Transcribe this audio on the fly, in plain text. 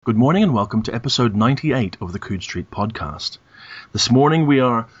Good morning and welcome to episode 98 of the Coode Street podcast. This morning we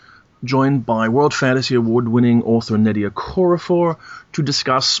are joined by World Fantasy Award-winning author Nnedi Okorafor to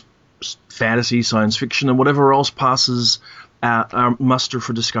discuss fantasy, science fiction, and whatever else passes our muster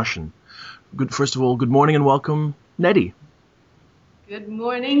for discussion. First of all, good morning and welcome, Nnedi. Good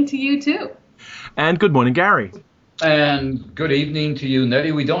morning to you too. And good morning, Gary. And good evening to you,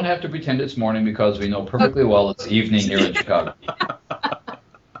 Nnedi. We don't have to pretend it's morning because we know perfectly well it's evening here in Chicago.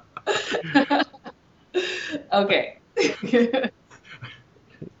 Okay.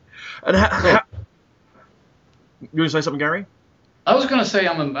 And you want to say something, Gary? I was going to say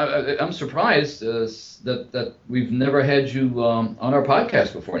I'm surprised that we've never had you on our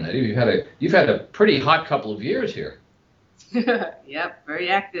podcast before, Nnedi. You've had a pretty hot couple of years here. Yep, very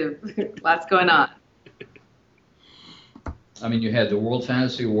active. Lots going on. I mean, you had the World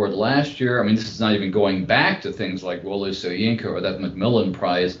Fantasy Award last year. I mean, this is not even going back to things like Wolfe or that Macmillan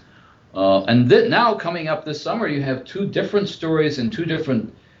Prize. And now coming up this summer, you have two different stories in two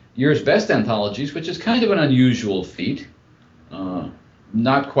different year's best anthologies, which is kind of an unusual feat.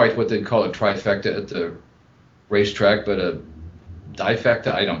 Not quite what they call a trifecta at the racetrack, but a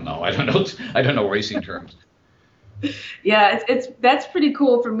difecta. I don't know. I don't know racing terms. Yeah, that's pretty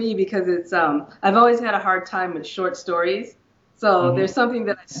cool for me because it's I've always had a hard time with short stories. So there's something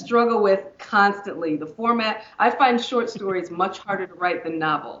that I struggle with constantly. The format, I find short stories much harder to write than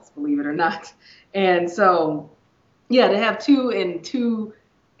novels, believe it or not. And so, yeah, to have two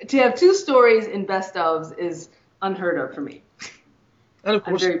stories in best ofs is unheard of for me. And of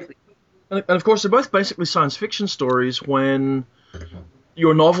course, I'm very pleased. And of course, they're both basically science fiction stories when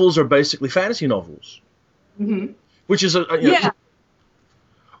your novels are basically fantasy novels. Mm-hmm. Which is yeah.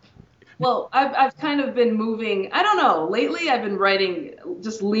 Well, I've kind of been moving, I don't know, lately I've been writing,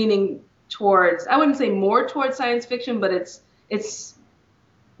 just leaning towards, I wouldn't say more towards science fiction, but it's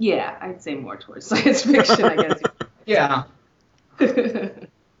yeah, I'd say more towards science fiction, I guess. Yeah.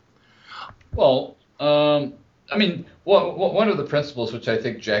 Well, I mean, one of the principles which I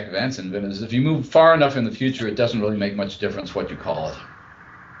think Jack Vance invented is if you move far enough in the future, it doesn't really make much difference what you call it.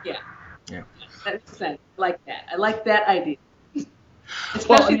 Yeah. Yeah. That makes sense. I like that. I like that idea.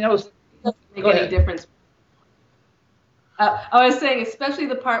 Especially, it doesn't make any difference. I was saying, especially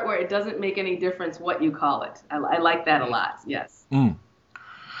the part where it doesn't make any difference what you call it. I like that a lot. Yes. Mm.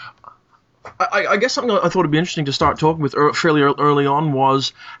 I guess something I thought would be interesting to start talking with fairly early on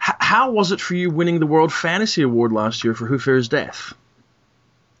was how was it for you winning the World Fantasy Award last year for Who Fears Death?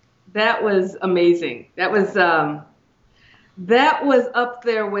 That was amazing. That was up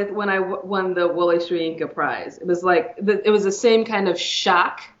there with when I won the Wolfe Prize. It was like it was the same kind of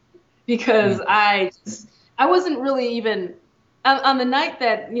shock because I wasn't really even on the night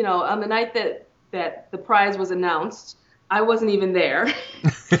that that the prize was announced. I wasn't even there,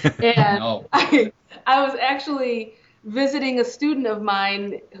 and No. I was actually visiting a student of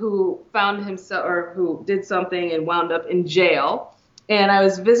mine who found himself or who did something and wound up in jail. And I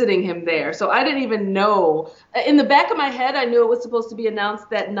was visiting him there. So I didn't even know. In the back of my head, I knew it was supposed to be announced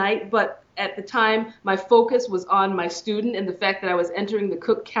that night. But at the time, my focus was on my student and the fact that I was entering the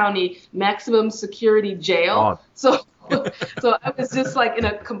Cook County maximum security jail. So I was just like in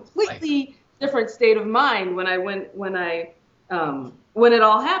a completely different state of mind when it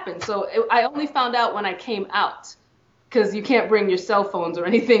all happened. So I only found out when I came out because you can't bring your cell phones or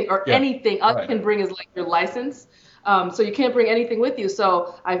anything anything. All you can bring is like your license. So you can't bring anything with you.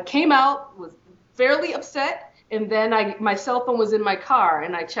 So I came out, was fairly upset, and then my cell phone was in my car,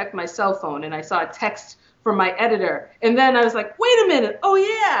 and I checked my cell phone, and I saw a text from my editor. And then I was like, wait a minute, oh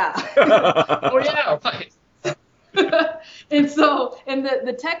yeah. Oh yeah, right. And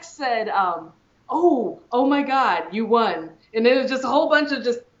the text said, oh my God, you won. And it was just a whole bunch of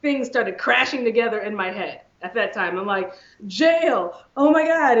just things started crashing together in my head. At that time, I'm like, jail. Oh my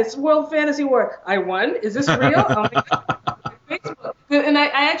God, it's World Fantasy Award. I won. Is this real? Oh my God. Facebook. And I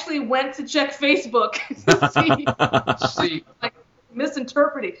actually went to check Facebook to see like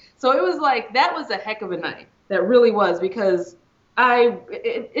misinterpreting. So it was like that was a heck of a night. That really was because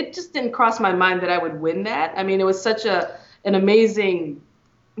it just didn't cross my mind that I would win that. I mean, it was such an amazing.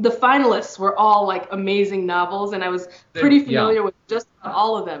 The finalists were all like amazing novels, and I was pretty familiar with just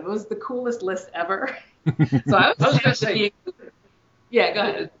all of them. It was the coolest list ever. So I was going to say, yeah, go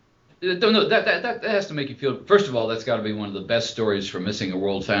ahead. No, that has to make you feel. First of all, that's got to be one of the best stories for missing a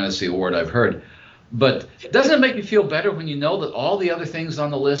World Fantasy Award I've heard. But doesn't it make you feel better when you know that all the other things on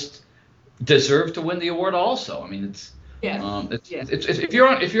the list deserve to win the award also? I mean, it's if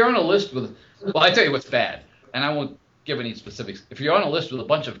you're on a list with, well, I tell you what's bad, and I won't give any specifics. If you're on a list with a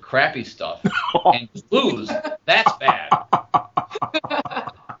bunch of crappy stuff and you lose, that's bad.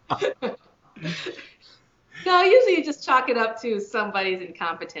 No, usually you just chalk it up to somebody's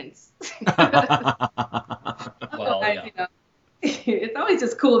incompetence. Well, yeah. It's always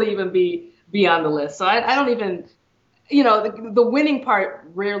just cool to even be on the list. So I don't even, the winning part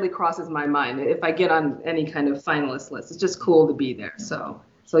rarely crosses my mind if I get on any kind of finalist list. It's just cool to be there. So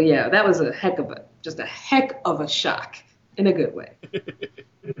yeah, that was a heck of a shock in a good way.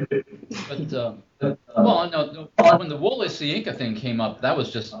 But no, when the Wole Soyinka thing came up, that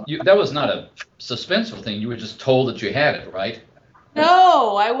was that was not a suspenseful thing. You were just told that you had it, right?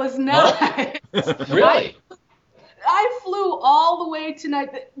 No, I was not. Oh? Really? I flew all the way to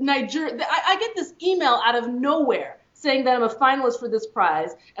Nigeria. I get this email out of nowhere saying that I'm a finalist for this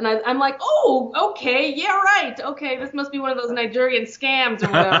prize. And I'm like, oh, okay, yeah, right. Okay, this must be one of those Nigerian scams or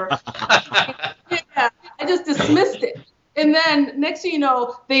whatever. Yeah, I just dismissed it. And then next thing you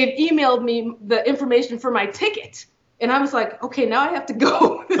know, they've emailed me the information for my ticket. And I was like, okay, now I have to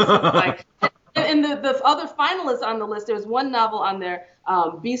go. And the other finalists on the list, there was one novel on there,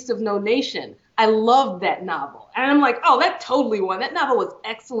 Beast of No Nation. I loved that novel. And I'm like, oh, that totally won. That novel was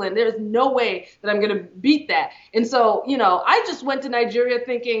excellent. There's no way that I'm going to beat that. And so, I just went to Nigeria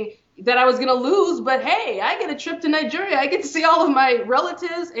thinking that I was going to lose. But, hey, I get a trip to Nigeria. I get to see all of my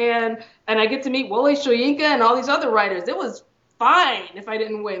relatives, and I get to meet Wole Soyinka and all these other writers. It was fine if I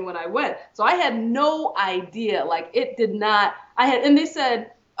didn't win when I went. So I had no idea. And they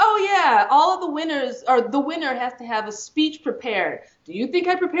said, oh, yeah, all of the winners, or the winner has to have a speech prepared. Do you think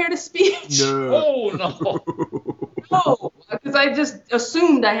I prepared a speech? No. Oh, no. No, because I just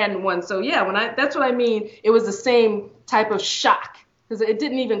assumed I hadn't won. So, yeah, that's what I mean. It was the same type of shock, because it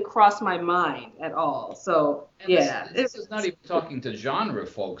didn't even cross my mind at all. So, yeah. This is not even talking to genre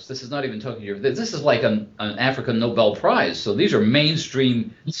folks. This is not even talking to this is like an African Nobel Prize. So these are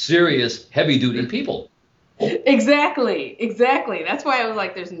mainstream, serious, heavy-duty people. Exactly. That's why I was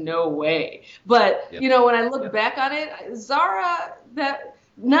like, there's no way. But, when I look back on it, Zara, that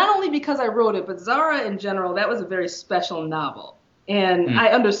not only because I wrote it, but Zara in general, that was a very special novel. And I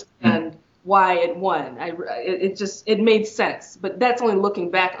understand why it won. It made sense. But that's only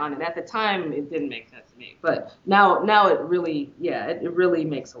looking back on it. At the time, it didn't make sense to me. But now it really, it really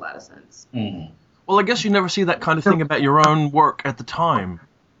makes a lot of sense. Mm-hmm. Well, I guess you never see that kind of thing about your own work at the time.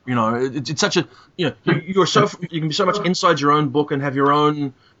 It's such a, you can be so much inside your own book and have your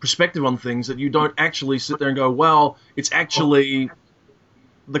own perspective on things that you don't actually sit there and go, well, it's actually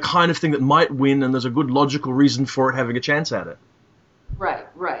the kind of thing that might win, and there's a good logical reason for it having a chance at it. Right.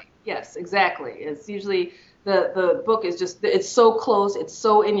 Yes, exactly. It's usually the book is just, it's so close, it's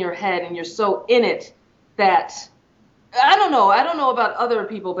so in your head, and you're so in it that, I don't know about other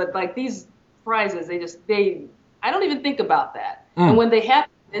people, but like these prizes, I don't even think about that. And when they happen,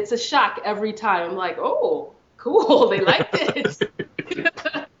 it's a shock every time. I'm like, oh, cool, they liked it.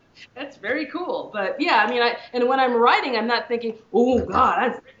 That's very cool. But yeah, I mean, and when I'm writing, I'm not thinking, oh God,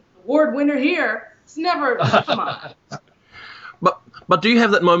 I've written an award winner here. It's never, come on. But do you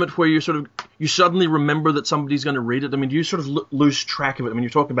have that moment where you suddenly remember that somebody's going to read it? I mean, do you sort of lose track of it? I mean,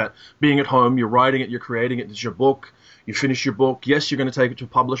 you're talking about being at home, you're writing it, you're creating it, it's your book, you finish your book, yes, you're going to take it to a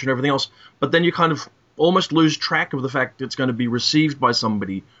publisher and everything else, but then you kind of almost lose track of the fact that it's going to be received by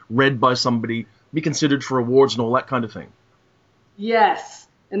somebody, read by somebody, be considered for awards and all that kind of thing. Yes.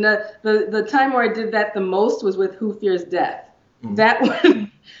 And the time where I did that the most was with Who Fears Death. That one,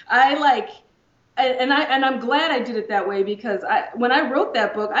 and I'm glad I did it that way, because when I wrote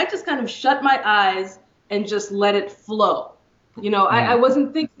that book, I just kind of shut my eyes and just let it flow. I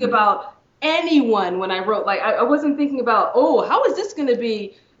wasn't thinking about anyone when I wrote. Like, I wasn't thinking about, oh, how is this going to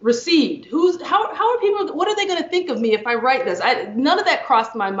be received? How are people, what are they going to think of me if I write this? None of that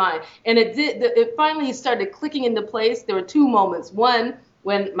crossed my mind. And it finally started clicking into place. There were two moments. One,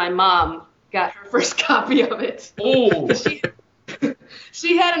 when my mom got her first copy of it. Oh.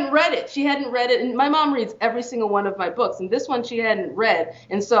 She hadn't read it. And my mom reads every single one of my books. And this one she hadn't read.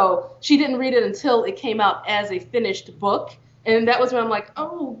 And so she didn't read it until it came out as a finished book. And that was when I'm like,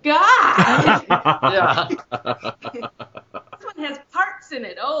 oh, God. Yeah. This one has parts in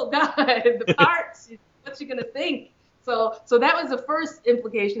it. Oh, God, the parts. What's she going to think? So that was the first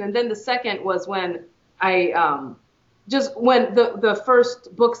implication. And then the second was when the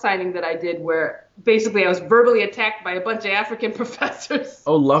first book signing that I did, where basically I was verbally attacked by a bunch of African professors.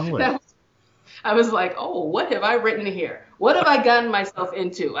 Oh, lovely. I was like, oh, what have I written here? What have I gotten myself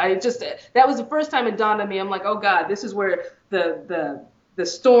into? That was the first time it dawned on me. I'm like, oh God, this is where the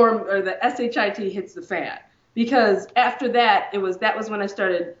storm, or the SHIT hits the fan. Because after that, that was when I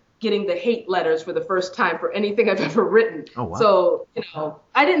started getting the hate letters for the first time for anything I've ever written. Oh, wow. So,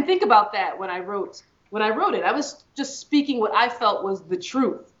 I didn't think about that when I wrote it. I was just speaking what I felt was the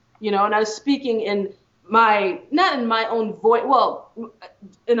truth, and I was speaking in not in my own voice, well,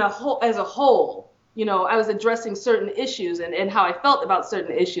 in a whole, as a whole, I was addressing certain issues and how I felt about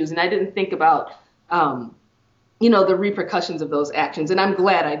certain issues, and I didn't think about, the repercussions of those actions, and I'm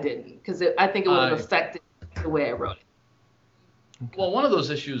glad I didn't, because I think it would have affected the way I wrote it. Well, one of those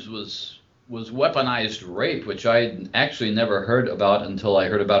issues was weaponized rape, which I actually never heard about until I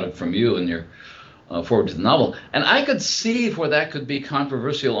heard about it from you in your forward to the novel. And I could see where that could be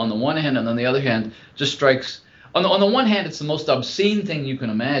controversial on the one hand, and on the other hand, just strikes, on the one hand, it's the most obscene thing you can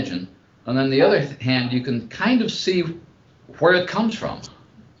imagine, and on the other hand, you can kind of see where it comes from.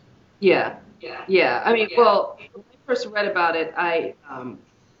 Yeah. I mean, well, when I first read about it,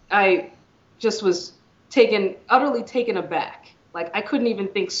 I just was utterly taken aback. Like, I couldn't even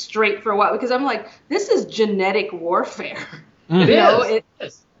think straight for a while, because I'm like, this is genetic warfare.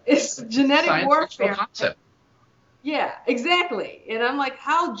 It's genetic warfare. Concept. Yeah, exactly. And I'm like,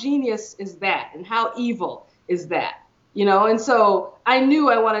 how genius is that? And how evil is that? And so I knew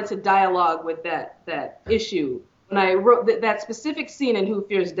I wanted to dialogue with that issue. When I wrote that specific scene in Who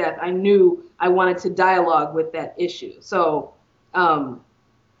Fears Death, I knew I wanted to dialogue with that issue. So, but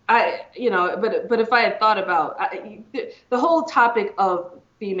if I had thought about the whole topic of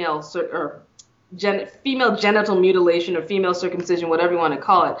female genital mutilation or female circumcision, whatever you want to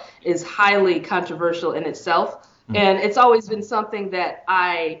call it, is highly controversial in itself. And it's always been something that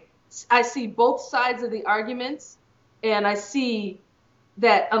I see both sides of the arguments, and I see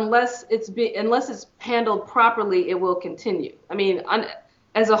that unless it's handled properly, it will continue. I mean,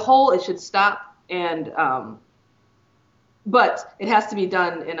 as a whole, it should stop, and but it has to be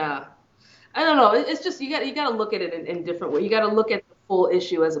done in I don't know. It's just you got to look at it in different way. You got to look at the full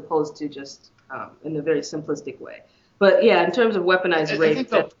issue as opposed to just in a very simplistic way. But yeah, in terms of weaponized rape, I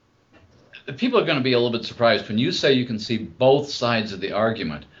think people are going to be a little bit surprised when you say you can see both sides of the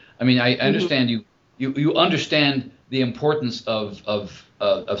argument. I mean, I understand you understand the importance of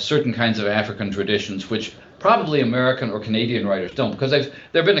certain kinds of African traditions, which probably American or Canadian writers don't, because there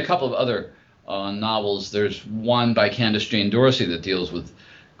have been a couple of other novels. There's one by Candace Jane Dorsey that deals with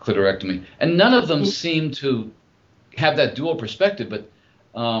clitorectomy, and none of them seem to have that dual perspective. But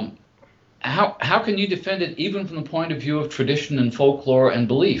how can you defend it even from the point of view of tradition and folklore and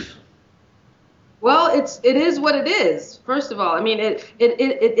belief? Well, it is what it is. First of all, I mean, it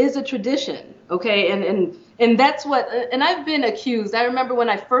is a tradition, okay, and that's what. And I've been accused. I remember when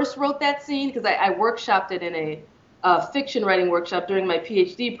I first wrote that scene, because I workshopped it in a fiction writing workshop during my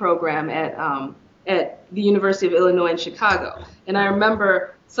PhD program at the University of Illinois in Chicago, and I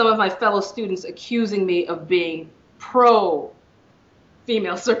remember some of my fellow students accusing me of being pro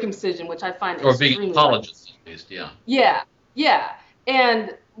female circumcision, which I find or being apologists, at least, yeah. Yeah,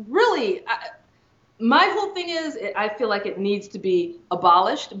 and really. My whole thing is, I feel like it needs to be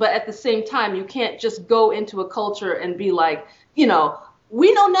abolished, but at the same time, you can't just go into a culture and be like, we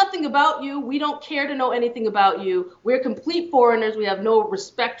know nothing about you. We don't care to know anything about you. We're complete foreigners. We have no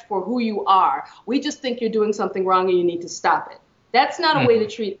respect for who you are. We just think you're doing something wrong and you need to stop it. That's not a way to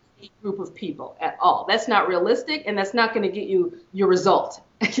treat a group of people at all. That's not realistic, and that's not going to get you your result.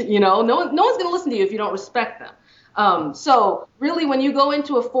 No one's going to listen to you if you don't respect them. So really, when you go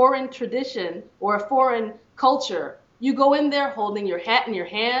into a foreign tradition or a foreign culture, you go in there holding your hat in your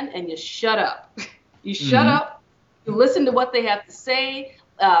hand and you shut up. You shut up, you listen to what they have to say,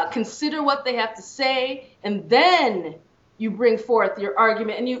 consider what they have to say, and then you bring forth your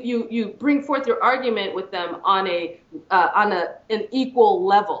argument, and you bring forth your argument with them on an equal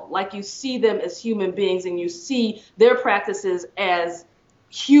level, like you see them as human beings and you see their practices as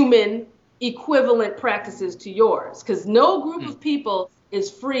human equivalent practices to yours, because no group of people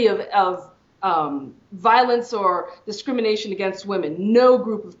is free of violence or discrimination against women. No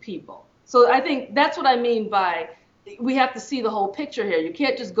group of people. So I think that's what I mean by we have to see the whole picture here. You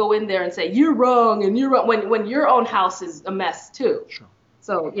can't just go in there and say you're wrong and you're wrong when your own house is a mess too. Sure.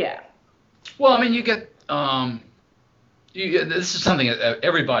 So yeah. Well, I mean, you get this is something that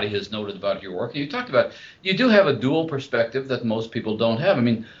everybody has noted about your work. You talked about you do have a dual perspective that most people don't have. I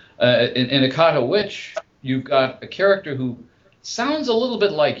mean. In Akata Witch, you've got a character who sounds a little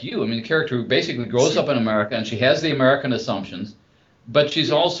bit like you. I mean, a character who basically grows up in America, and she has the American assumptions, but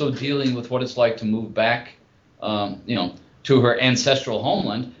she's also dealing with what it's like to move back, to her ancestral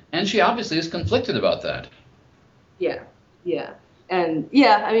homeland, and she obviously is conflicted about that. Yeah, and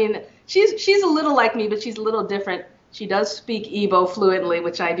I mean, she's a little like me, but she's a little different. She does speak Igbo fluently,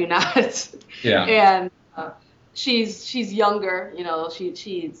 which I do not. Yeah. And she's younger.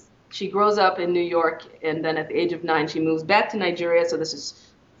 She grows up in New York, and then at the age of 9, she moves back to Nigeria. So this is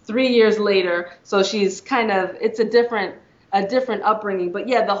 3 years later. So she's it's a different upbringing. But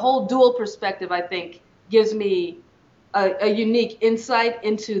yeah, the whole dual perspective, I think, gives me a unique insight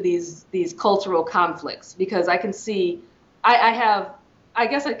into these cultural conflicts, because I can see I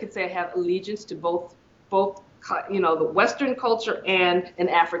guess I could say I have allegiance to both the Western culture and an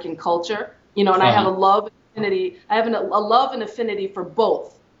African culture, and I have a love affinity. I have a love and affinity for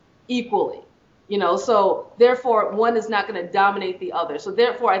both equally, so therefore one is not going to dominate the other. So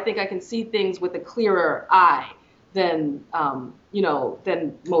therefore I think I can see things with a clearer eye than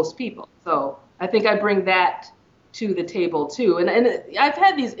than most people. So I think I bring that to the table too. And I've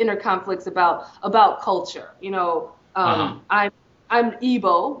had these inner conflicts about culture. I'm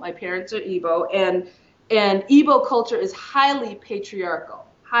Igbo. My parents are Igbo, and Igbo culture is highly patriarchal,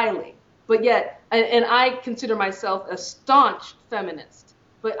 highly. But yet, and I consider myself a staunch feminist,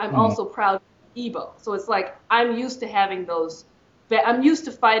 but I'm also proud of Igbo. So it's like I'm used to having those. I'm used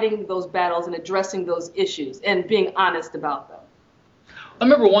to fighting those battles and addressing those issues and being honest about them. I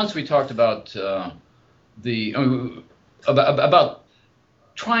remember once we talked about about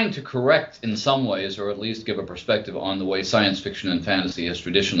trying to correct in some ways, or at least give a perspective on the way science fiction and fantasy has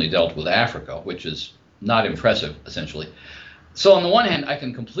traditionally dealt with Africa, which is not impressive, essentially. So on the one hand, I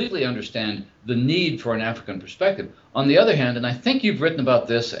can completely understand the need for an African perspective. On the other hand, and I think you've written about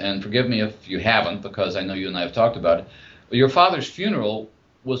this, and forgive me if you haven't, because I know you and I have talked about it, your father's funeral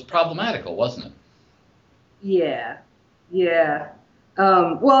was problematical, wasn't it? Yeah.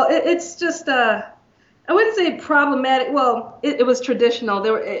 Well, it's just I wouldn't say problematic. Well, it was traditional.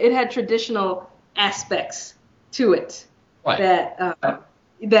 It had traditional aspects to it, right,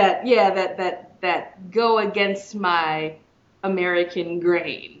 that go against my American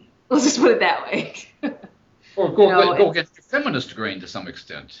grain. Let's just put it that way. Or go against your feminist grain to some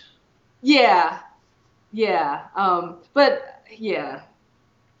extent. Yeah. But yeah,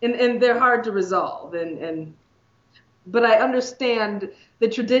 and they're hard to resolve, but I understand the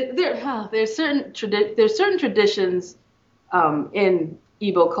there's certain traditions in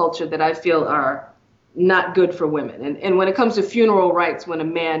Igbo culture that I feel are not good for women. And when it comes to funeral rites, when a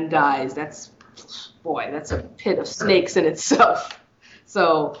man dies, that's a pit of snakes in itself.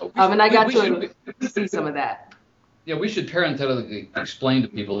 So, and I got to see some of that. Yeah, we should parenthetically explain to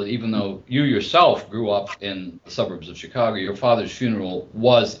people that even though you yourself grew up in the suburbs of Chicago, your father's funeral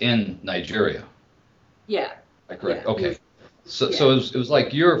was in Nigeria. Yeah. Correct. Yeah. Okay. So it was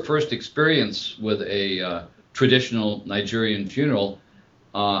like your first experience with a traditional Nigerian funeral,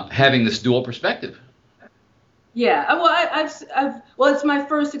 having this dual perspective. Yeah. Well, it's my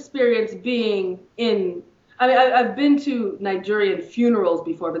first experience being in. I mean, I've been to Nigerian funerals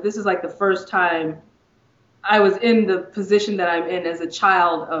before, but this is like the first time I was in the position that I'm in as a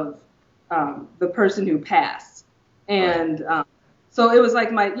child of the person who passed, and so it was like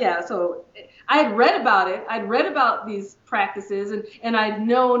So I had read about it. I'd read about these practices, and I'd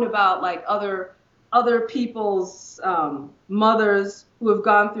known about like other people's mothers who have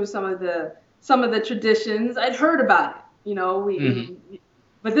gone through some of the traditions. I'd heard about it,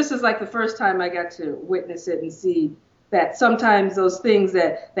 but this is like the first time I got to witness it and see that sometimes those things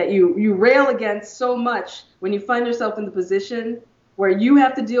that you rail against so much, when you find yourself in the position where you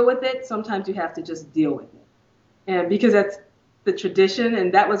have to deal with it, sometimes you have to just deal with it, and because that's the tradition,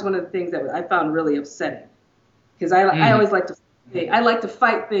 and that was one of the things that I found really upsetting, because I always like to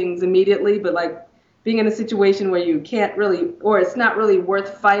fight things immediately, but like being in a situation where you can't really, or it's not really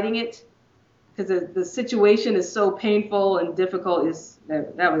worth fighting it, because the situation is so painful and difficult.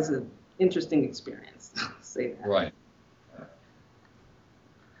 That was an interesting experience. I'll say that. Right.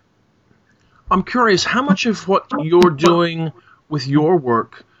 I'm curious, how much of what you're doing with your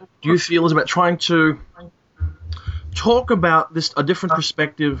work do you feel is about trying to talk about a different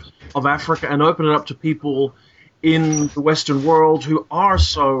perspective of Africa and open it up to people in the Western world who are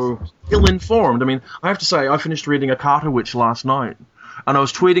so ill-informed? I mean, I have to say, I finished reading A Carter Witch last night, and I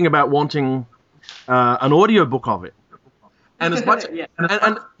was tweeting about wanting an audiobook of it. And as much,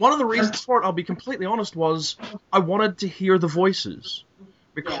 and one of the reasons for it, I'll be completely honest, was I wanted to hear the voices,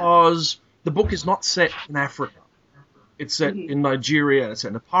 because the book is not set in Africa. It's set in Nigeria. It's set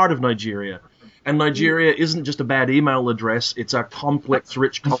in a part of Nigeria. And Nigeria isn't just a bad email address. It's a complex,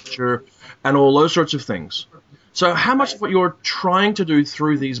 rich culture and all those sorts of things. So how much of what you're trying to do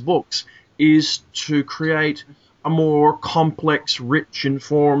through these books is to create a more complex, rich,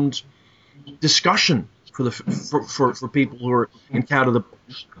 informed discussion for people who encounter the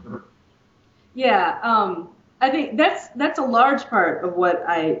books? Yeah, I think that's a large part of what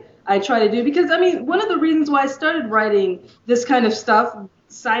I try to do, because I mean, one of the reasons why I started writing this kind of stuff,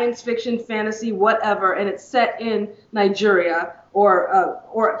 science fiction, fantasy, whatever, and it's set in Nigeria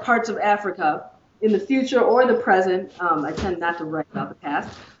or parts of Africa in the future or the present. I tend not to write about the past,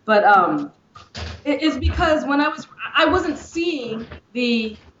 but is because when I wasn't seeing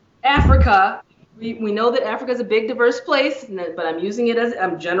the Africa. We know that Africa is a big, diverse place, but I'm using it as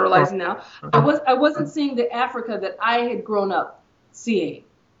I'm generalizing now. I wasn't seeing the Africa that I had grown up seeing,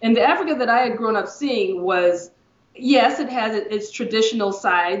 and the Africa that I had grown up seeing was, yes, it has its traditional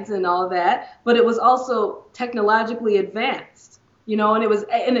sides and all that, but it was also technologically advanced, and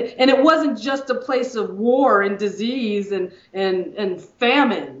it wasn't just a place of war and disease and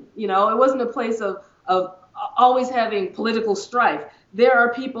famine, it wasn't a place of always having political strife. There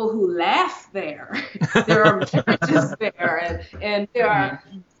are people who laugh there. There are marriages there, and there are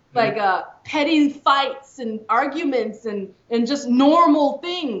like petty fights and arguments and just normal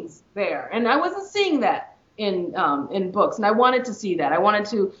things there. And I wasn't seeing that in books, and I wanted to see that. I wanted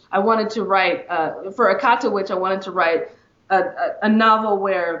to write for Akatawich. I wanted to write a novel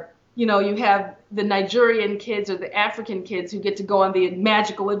where you have the Nigerian kids or the African kids who get to go on the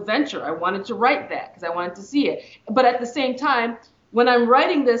magical adventure. I wanted to write that because I wanted to see it. But at the same time, when I'm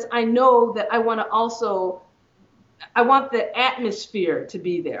writing this, I know that I want the atmosphere to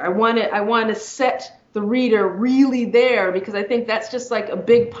be there. I want to set the reader really there, because I think that's just like a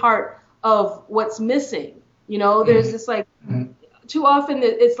big part of what's missing. There's this like too often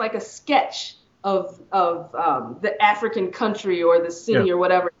it's like a sketch of the African country or the city or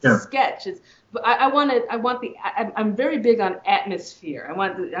whatever. It's a sketch. But I'm very big on atmosphere. I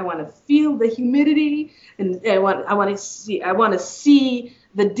want to feel the humidity, and I want to see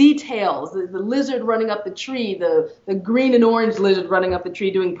the details, the lizard running up the tree, the green and orange lizard running up the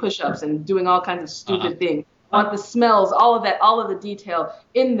tree doing push-ups and doing all kinds of stupid things. I want the smells, all of that, all of the detail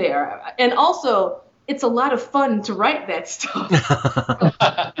in there. And also, it's a lot of fun to write that stuff.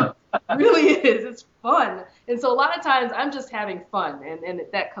 It really is. It's fun. And so a lot of times I'm just having fun, and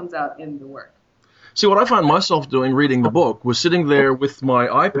that comes out in the work. See, what I found myself doing reading the book was sitting there with my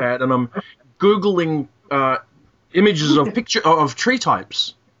iPad, and I'm Googling images of tree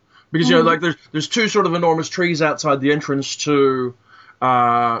types. Because, like there's two sort of enormous trees outside the entrance to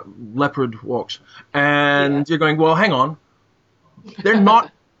Leopard Walks. And you're going, well, hang on. They're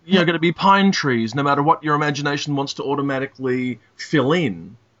not going to be pine trees, no matter what your imagination wants to automatically fill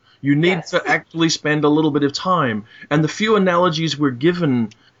in. You need to actually spend a little bit of time. And the few analogies we're given,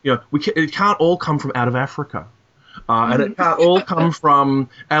 it can't all come from out of Africa. And it can't all come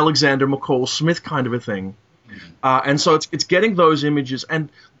from Alexander McCall Smith kind of a thing. And so it's getting those images. And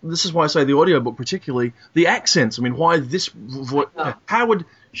this is why I say the audiobook particularly, the accents. I mean, how would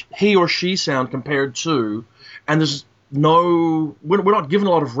he or she sound compared to, and there's we're not given a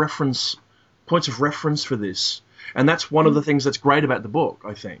lot of points of reference for this. And that's one of the things that's great about the book,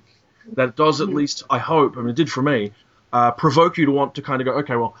 I think. That it does, at least, I hope, it did for me, provoke you to want to kind of go,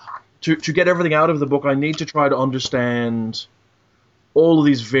 okay, well, to get everything out of the book, I need to try to understand all of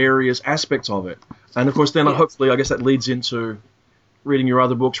these various aspects of it. And, of course, then hopefully, I guess that leads into reading your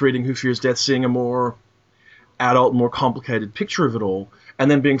other books, reading Who Fears Death, seeing a more adult, more complicated picture of it all, and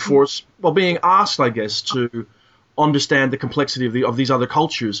then being asked, I guess, to understand the complexity of these other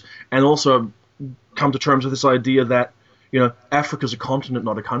cultures, and also come to terms with this idea that, Africa's a continent,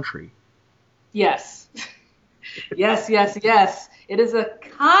 not a country. Yes. Yes. It is a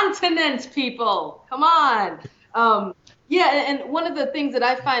continent, people. Come on. And one of the things that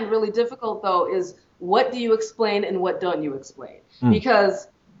I find really difficult, though, is what do you explain and what don't you explain? Because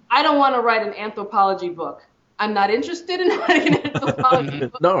I don't want to write an anthropology book. I'm not interested in writing an anthropology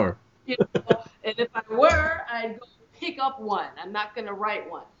book. No. And if I were, I'd go pick up one. I'm not going to write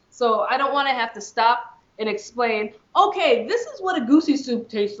one. So I don't want to have to stop and explain, okay, this is what a goosey soup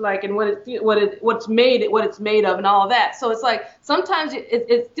tastes like and what it's made of and all of that. So it's like sometimes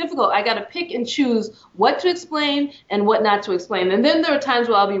it's difficult. I got to pick and choose what to explain and what not to explain. And then there are times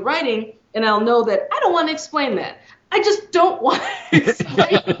where I'll be writing and I'll know that I don't want to explain that. I just don't want to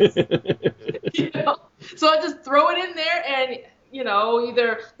explain it. So I just throw it in there, and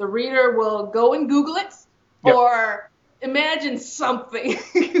either the reader will go and Google it or imagine something.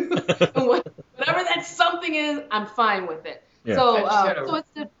 Whatever that something is, I'm fine with it. Yeah. So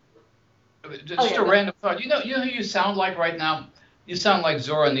it's just a random thought. You know who you sound like right now? You sound like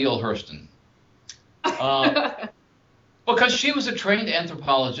Zora Neale Hurston. Because she was a trained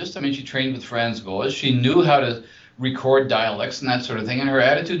anthropologist. She trained with Franz Boas. She knew how to record dialects and that sort of thing. And her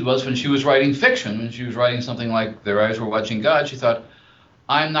attitude was, when she was writing fiction, when she was writing something like Their Eyes Were Watching God, she thought,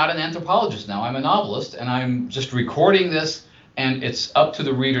 I'm not an anthropologist now. I'm a novelist, and I'm just recording this, and it's up to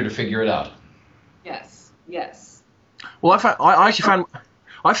the reader to figure it out. Yes. Well, I actually found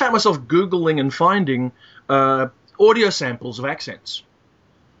myself Googling and finding audio samples of accents.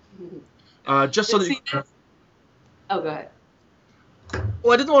 Just so that. Oh, go ahead.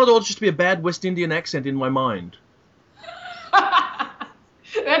 Well, I didn't want it all just to be a bad West Indian accent in my mind.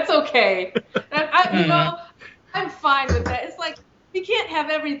 That's okay. I'm fine with that. It's like, you can't have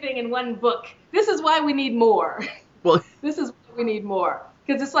everything in one book. This is why we need more. Well, This is why we need more.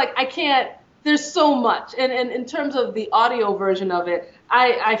 Because it's like, I can't, there's so much. And in terms of the audio version of it,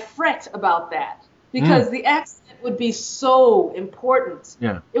 I fret about that. Because the accent would be so important.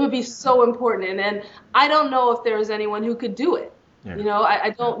 Yeah. It would be so important. And I don't know if there is anyone who could do it. Yeah. You know,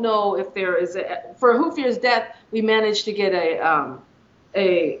 I don't know if there is for Who Fears Death, we managed to get a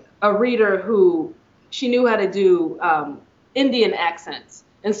reader who she knew how to do Indian accents,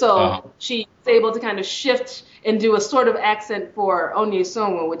 and so she was able to kind of shift and do a sort of accent for Onye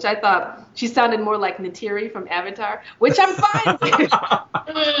Songwoo, which I thought she sounded more like Nnedi from Avatar, which I'm fine with.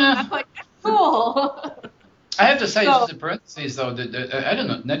 I'm like, cool. I have to say, just in parentheses, though, I don't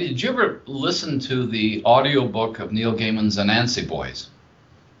know, Nnedi, did you ever listen to the audiobook of Neil Gaiman's Anansi Boys?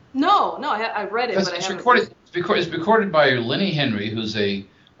 No, I read it, but I haven't. It's recorded by Lenny Henry, who's a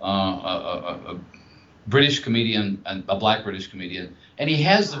British comedian, a black British comedian, and he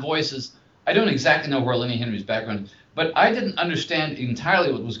has the voices. I don't exactly know where Lenny Henry's background is, but I didn't understand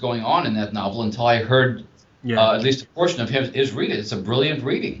entirely what was going on in that novel until I heard at least a portion of his read it. It's a brilliant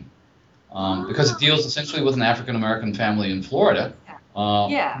reading. Because it deals essentially with an African-American family in Florida.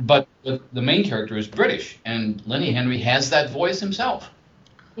 But the main character is British, and Lenny Henry has that voice himself.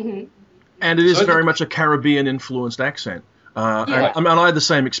 Mm-hmm. And it is very much a Caribbean-influenced accent. I had the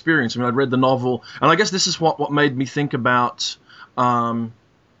same experience. I mean, I'd read the novel, and I guess this is what made me think about A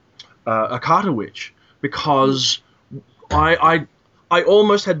Carter Witch, because I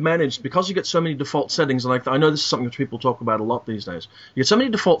almost had managed, because you get so many default settings, and I know this is something that people talk about a lot these days, you get so many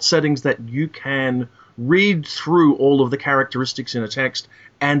default settings that you can read through all of the characteristics in a text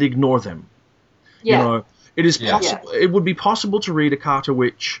and ignore them. Yeah. You know, it is possible. It would be possible to read A Carter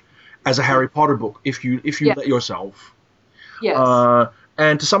Witch as a Harry Potter book if you let yourself. Yes.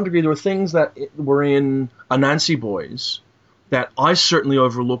 And to some degree, there were things that were in Anansi Boys that I certainly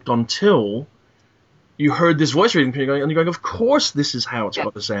overlooked until you heard this voice reading, and you're going, of course this is how it's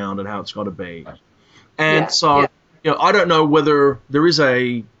got to sound and how it's got to be. And so, I don't know whether there is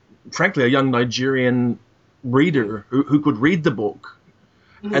frankly, a young Nigerian reader who could read the book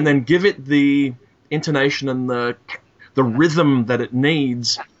and then give it the intonation and the rhythm that it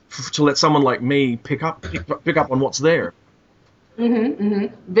needs to let someone like me pick up on what's there.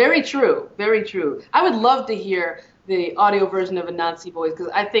 Very true. Very true. I would love to hear the audio version of Anansi Boys, because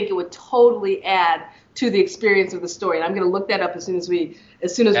I think it would totally add to the experience of the story. And I'm going to look that up as soon as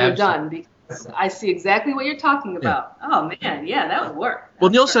we're done, because I see exactly what you're talking about. Yeah. Oh man, that would work.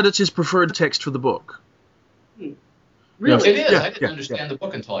 Well, Neil said it's his preferred text for the book. Really? It is. I didn't understand the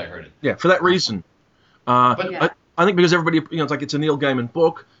book until I heard it. Yeah, for that reason. I think because everybody, it's like it's a Neil Gaiman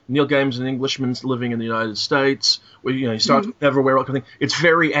book. Not Gaiman's an Englishman living in the United States. Where, he starts with everywhere, kind of thing. It's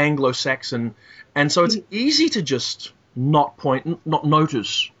very Anglo-Saxon, and so it's easy to just not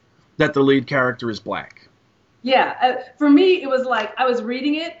notice that the lead character is black. Yeah, for me, it was like I was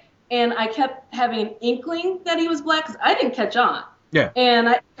reading it, and I kept having an inkling that he was black, because I didn't catch on. Yeah. And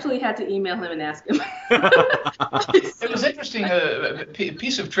I actually had to email him and ask him. It was interesting, a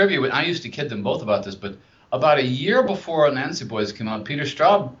piece of trivia, I used to kid them both about this, but about a year before Anansi Boys came out, Peter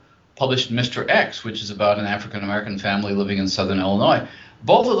Straub published Mr. X, which is about an African-American family living in southern Illinois.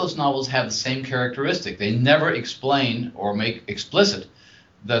 Both of those novels have the same characteristic. They never explain or make explicit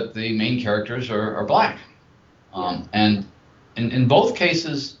that the main characters are black. And in both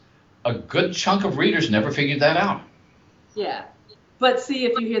cases, a good chunk of readers never figured that out. Yeah. But see,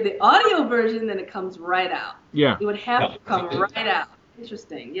 if you hear the audio version, then it comes right out. Yeah. It would have to come right out.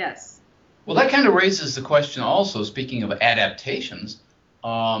 Interesting, yes. Well, that kind of raises the question also, speaking of adaptations,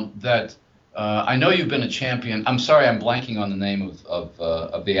 that I know you've been a champion. I'm sorry, I'm blanking on the name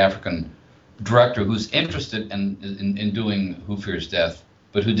of the African director who's interested in doing Who Fears Death,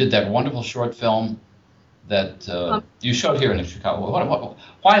 but who did that wonderful short film that you showed here in Chicago.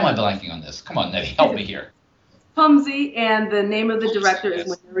 Why am I blanking on this? Come on, Nnedi, help me here. Pumsy, and the name of the director is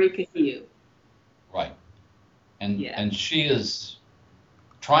Winry Kahiu. Right. And she is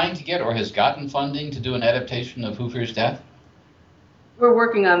trying to get or has gotten funding to do an adaptation of Who Fears Death? We're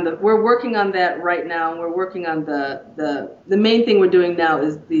working on that right now. We're working on the main thing we're doing now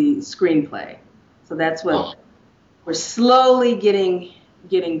is the screenplay. So that's what we're slowly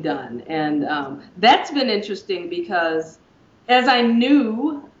getting done. And that's been interesting because as I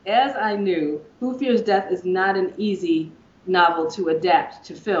knew, Who Fears Death is not an easy novel to adapt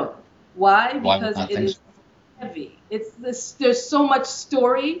to film. Why? Because it is heavy. There's so much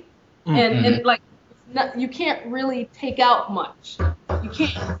story, and like you can't really take out much. You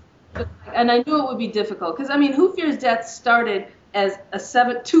can't. And I knew it would be difficult because I mean, Who Fears Death started as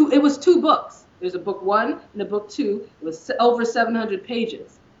it was 2 books. There's a book 1 and a book 2. It was over 700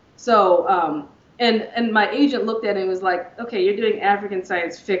 pages. So and my agent looked at it and was like, okay, you're doing African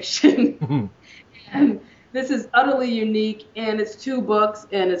science fiction. And this is utterly unique, and it's 2 books,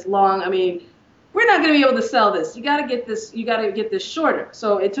 and it's long. I mean, we're not going to be able to sell this. You got to get this shorter.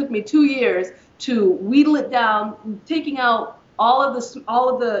 So it took me 2 years to wheedle it down, taking out all of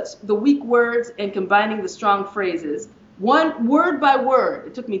the weak words and combining the strong phrases, one word by word.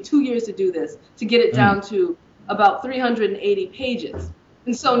 It took me 2 years to do this, to get it down to about 380 pages.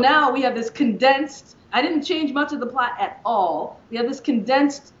 And so now we have this condensed, I didn't change much of the plot at all. We have this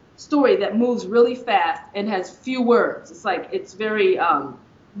condensed story that moves really fast and has few words. It's like, it's very,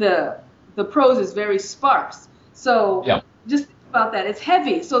 the prose is very sparse. So just think about that. It's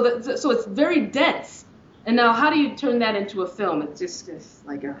heavy. So it's very dense. And now how do you turn that into a film?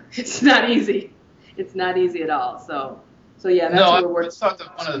 It's not easy. It's not easy at all. So yeah, that's what we're working on. I thought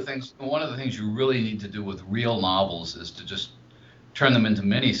that one of the things you really need to do with real novels is to just turn them into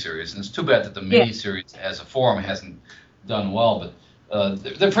miniseries. And it's too bad that the miniseries as a form hasn't done well.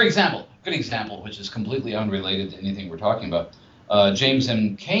 But for example, good example, which is completely unrelated to anything we're talking about, James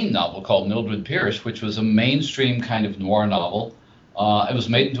M. Cain novel called Mildred Pierce, which was a mainstream kind of noir novel. It was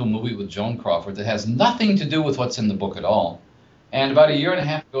made into a movie with Joan Crawford that has nothing to do with what's in the book at all. And about a year and a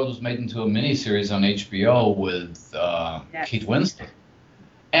half ago, it was made into a miniseries on HBO with Kate Winslet.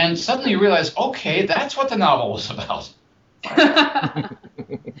 And suddenly you realize, okay, that's what the novel was about.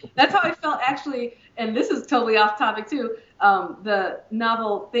 That's how I felt actually, and this is totally off topic too. The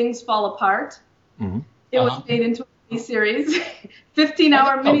novel Things Fall Apart. Mm-hmm. It was made into a miniseries,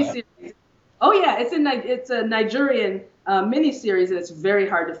 15-hour miniseries. Oh yeah, it's a Nigerian miniseries, and it's very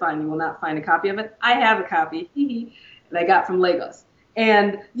hard to find. You will not find a copy of it. I have a copy that I got from Lagos.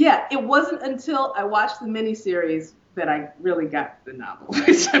 And yeah, it wasn't until I watched the miniseries that I really got the novel,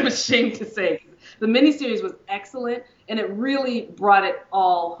 which I'm ashamed to say. The miniseries was excellent, and it really brought it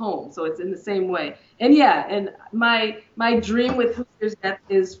all home. So it's in the same way. And yeah, and my dream with Who Fears Death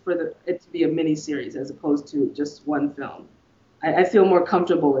is for it to be a miniseries as opposed to just one film. I feel more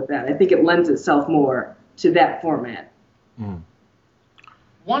comfortable with that. I think it lends itself more to that format. Mm.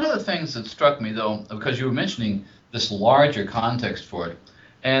 One of the things that struck me, though, because you were mentioning this larger context for it,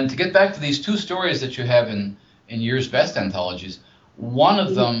 and to get back to these 2 stories that you have in Year's Best anthologies, one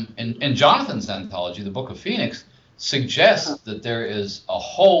of them, in Jonathan's anthology, The Book of Phoenix, suggests that there is a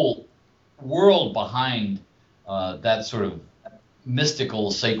whole world behind that sort of mystical,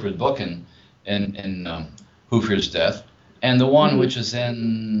 sacred book in Who Fears Death. And the one which is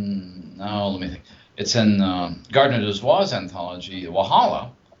in, let me think, it's in Gardner Dozois' anthology,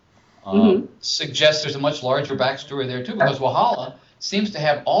 Wahala, suggests there's a much larger backstory there too, because Wahala seems to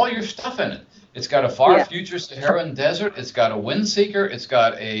have all your stuff in it. It's got a far future Saharan desert. It's got a wind seeker. It's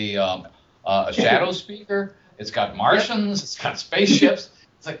got a shadow speaker. It's got Martians. It's got spaceships.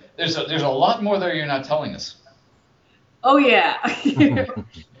 It's like there's a lot more there you're not telling us. Oh yeah,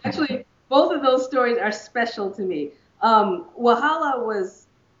 actually, both of those stories are special to me. Wahala was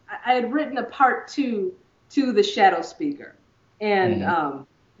I had written a part 2 to the shadow speaker, and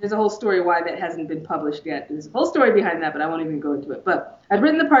there's a whole story why that hasn't been published yet. There's a whole story behind that, but I won't even go into it. But I'd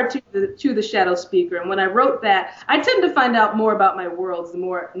written the part 2 to the shadow speaker, and when I wrote that, I tend to find out more about my worlds the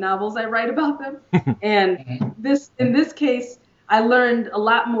more novels I write about them. And in this case, I learned a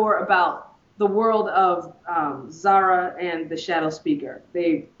lot more about the world of Zara and the shadow speaker.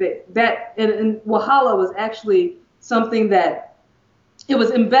 And Wahala was actually something that it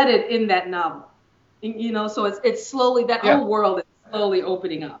was embedded in that novel. You know, so it's slowly, that whole world is slowly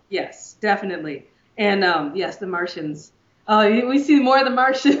opening up. Yes, definitely. And yes, the Martians. We see more of the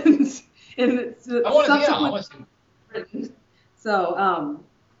Martians in subsequent. So,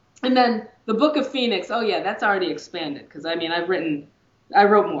 and then the Book of Phoenix. Oh yeah, that's already expanded because I mean I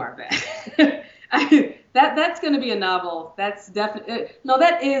wrote more of that. That's going to be a novel. That's definitely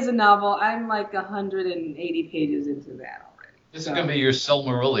that is a novel. I'm like 180 pages into that already. This is going to be your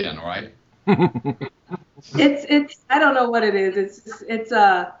Silmarillion, right? It's I don't know what it is.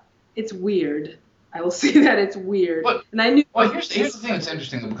 It's weird. I will say that it's weird. But, and I knew. Well, here's the thing that's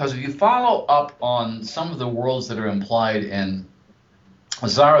interesting, because if you follow up on some of the worlds that are implied in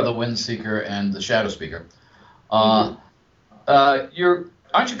Zara the Windseeker and the Shadow Speaker, aren't you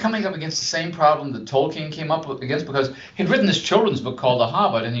coming up against the same problem that Tolkien came up against? Because he'd written this children's book called The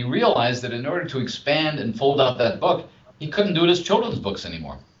Hobbit, and he realized that in order to expand and fold out that book, he couldn't do it as children's books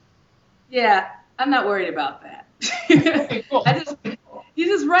anymore. Yeah, I'm not worried about that. Okay, cool. You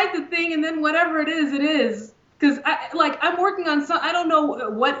just write the thing, and then whatever it is, it is. Because I'm working on some. I don't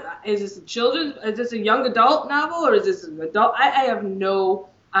know what is this a children's? Is this a young adult novel or is this an adult? I have no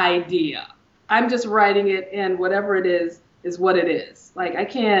idea. I'm just writing it, and whatever it is what it is. Like I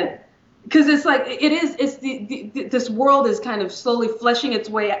can't, because it's like it is. It's this world is kind of slowly fleshing its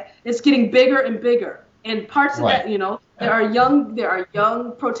way. It's getting bigger and bigger, and parts of that, there are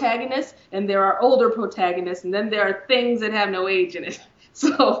young protagonists, and there are older protagonists, and then there are things that have no age in it.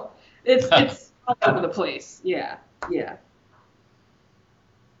 So it's all over the place. Yeah.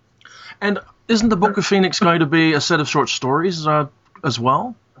 And isn't the Book of Phoenix going to be a set of short stories as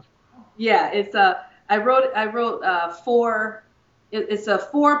well? Yeah, it's I wrote 4. It's a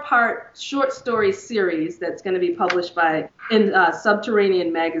 4-part short story series that's going to be published in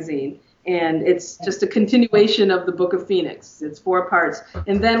Subterranean magazine, and it's just a continuation of the Book of Phoenix. It's 4 parts,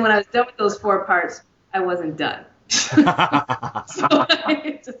 and then when I was done with those 4 parts, I wasn't done.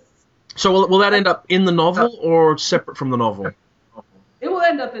 So will that end up in the novel or separate from the novel? It will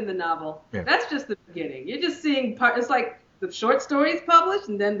end up in the novel. Yeah. That's just the beginning. You're just seeing it's like the short stories published,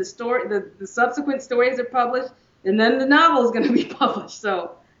 and then the subsequent stories are published, and then the novel is going to be published.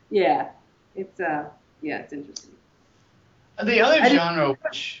 So yeah, it's interesting. The other genre,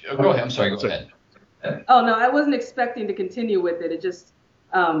 go ahead. I'm sorry. Go ahead. Oh no, I wasn't expecting to continue with it. It just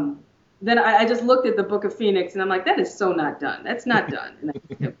then I just looked at the Book of Phoenix, and I'm like, that is so not done. That's not done.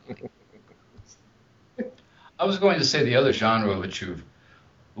 And I was going to say the other genre which you've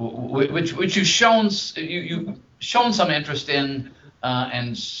shown some interest in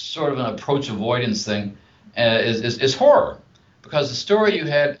and sort of an approach avoidance thing is horror, because the story you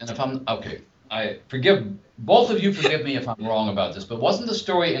had, and if I'm okay, both of you forgive me if I'm wrong about this, but wasn't the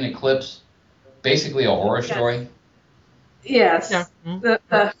story in Eclipse basically a horror story? Yes. Yeah.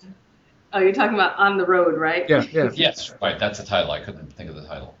 You're talking about On the Road, right? Yeah. Yes, right. That's the title. I couldn't think of the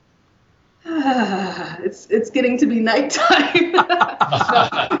title. It's getting to be nighttime.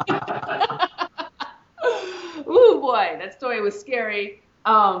 Ooh boy, that story was scary.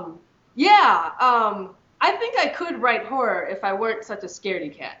 I think I could write horror if I weren't such a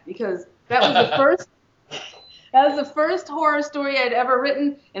scaredy cat, because that was the first horror story I'd ever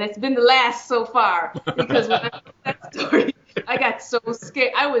written, and it's been the last so far, because when I wrote that story, I got so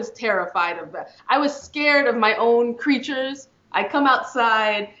scared. I was terrified of that. I was scared of my own creatures. I'd come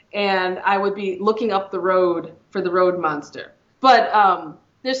outside and I would be looking up the road for the road monster. But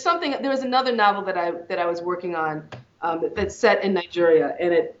there was another novel that I was working on that's set in Nigeria,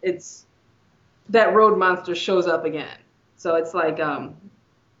 and it's that road monster shows up again. So it's like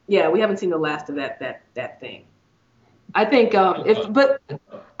we haven't seen the last of that thing. I think but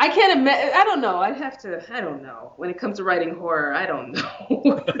I can't imagine. I don't know. I don't know. When it comes to writing horror, I don't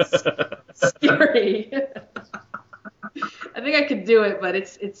know. It's scary. I think I could do it, but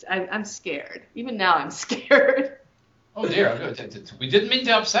I'm scared. Even now, I'm scared. Oh dear, we didn't mean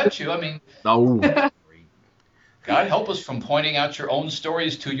to upset you. I mean, no. God help us from pointing out your own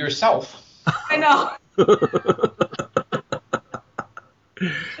stories to yourself. I know.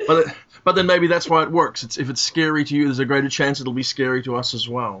 But then maybe that's why it works. If it's scary to you, there's a greater chance it'll be scary to us as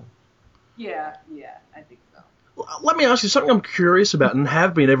well. Yeah, I think so. Well, let me ask you something I'm curious about, and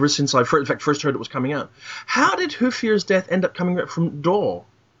have been ever since I first heard it was coming out. How did Who Fears Death end up coming out from Daw?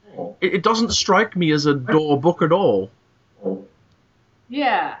 It doesn't strike me as a Daw book at all.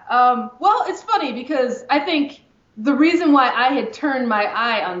 Yeah. Well, it's funny because I think the reason why I had turned my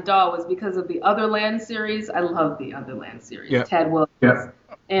eye on Daw was because of the Otherland series. I love the Otherland series. Yeah. Tad Williams. Yeah.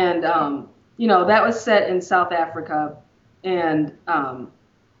 And, that was set in South Africa. And,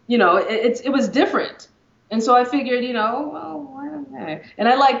 it was different. And so I figured, why not? And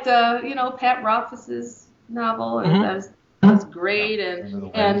I liked, Pat Rothfuss's novel. And that was great.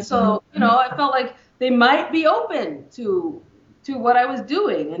 And so, I felt like they might be open to what I was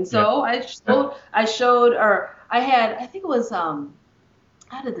doing. And so I think it was,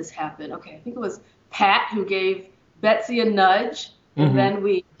 how did this happen? Okay, I think it was Pat who gave Betsy a nudge. And then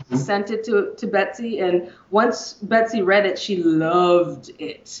we sent it to Betsy, and once Betsy read it, she loved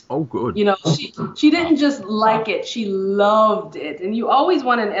it. Oh, good. She didn't just like it; she loved it. And you always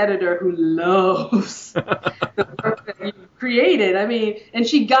want an editor who loves the work that you created. I mean, and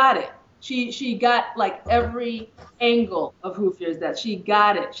she got it. She got like every angle of Who Fears Death. She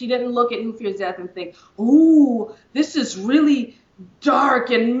got it. She didn't look at Who Fears Death and think, "Ooh, this is really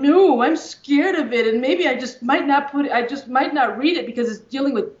dark and new. I'm scared of it, and maybe I just might not read it because it's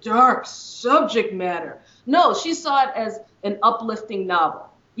dealing with dark subject matter." No, she saw it as an uplifting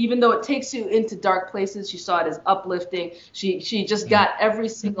novel. Even though it takes you into dark places, she saw it as uplifting. She just got every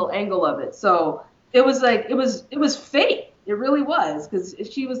single angle of it. So it was like it was fate. It really was, because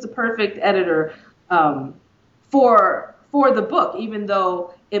she was the perfect editor for the book, even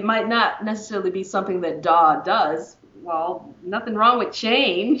though it might not necessarily be something that Daw does. Well, nothing wrong with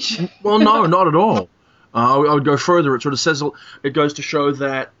change. Well, no, not at all. I would go further. It sort of says, it goes to show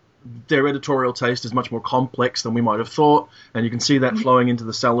that their editorial taste is much more complex than we might have thought, and you can see that flowing into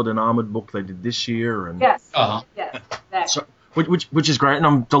the Saladin Ahmed book they did this year. And yes, yes, exactly. So, which is great, and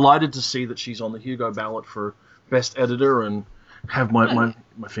I'm delighted to see that she's on the Hugo ballot for Best Editor, and have my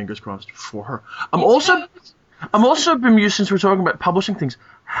fingers crossed for her. I'm also bemused, since we're talking about publishing things.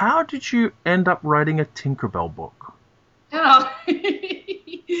 How did you end up writing a Tinkerbell book? Oh,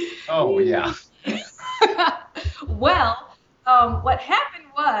 Oh, yeah. Well, what happened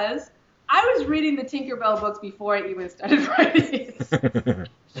was I was reading the Tinkerbell books before I even started writing it.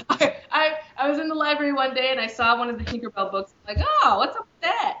 I was in the library one day and I saw one of the Tinkerbell books. Like, oh, what's up with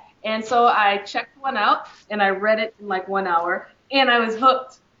that? And so I checked one out and I read it in like 1 hour and I was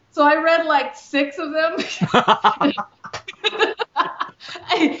hooked. So I read like 6 of them.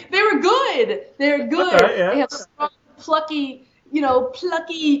 They were good. They're good. Okay, yeah. They have strong, plucky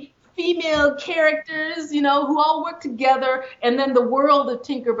female characters, who all work together. And then the world of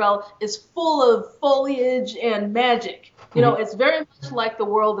Tinkerbell is full of foliage and magic. It's very much like the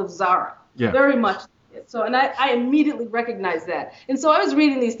world of Zara. Yeah. Very much. So, and I immediately recognized that. And so I was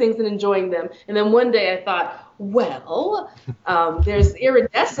reading these things and enjoying them. And then one day I thought, well, there's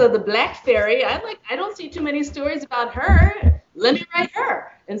Iridessa, the Black Fairy. I don't see too many stories about her. Let me write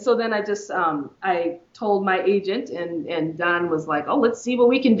her. And so then I just, I told my agent, and Don was like, oh, let's see what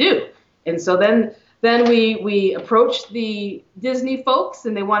we can do. And so then we approached the Disney folks,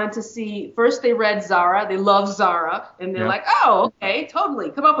 and they wanted to see, first they read Zara, they love Zara, and they're like, oh, okay,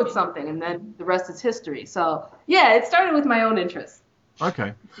 totally, come up with something, and then the rest is history. So, yeah, it started with my own interest.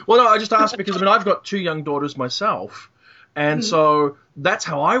 Okay. Well, no, I just asked because, I've got 2 young daughters myself, and so that's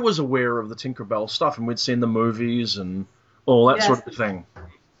how I was aware of the Tinkerbell stuff, and we'd seen the movies and all that sort of thing.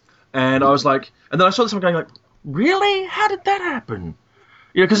 And I was like, and then I saw this one going like, really? How did that happen?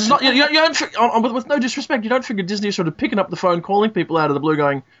 Because it's not, you don't, with no disrespect, you don't figure Disney is sort of picking up the phone, calling people out of the blue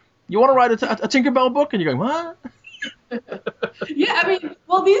going, you want to write a Tinkerbell book? And you're going, what? Yeah,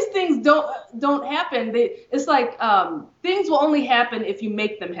 well, these things don't happen. It's like things will only happen if you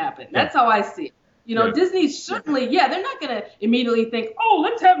make them happen. That's how I see it. Disney certainly, they're not going to immediately think, oh,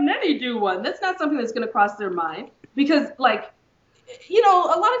 let's have Nnedi do one. That's not something that's going to cross their mind. Because, a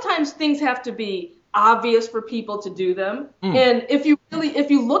lot of times things have to be obvious for people to do them. And if you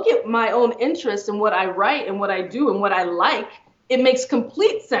look at my own interest in what I write and what I do and what I like, it makes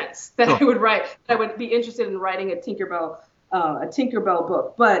complete sense that I would be interested in writing a Tinkerbell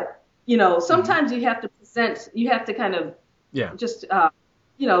book. But sometimes you have to kind of just to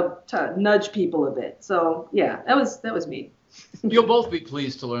nudge people a bit. So that was me. You'll both be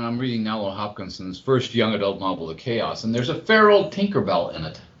pleased to learn I'm reading Nalo Hopkinson's first young adult novel, The Chaos, and there's a fair old Tinkerbell in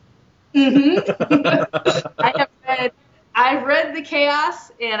it. I read The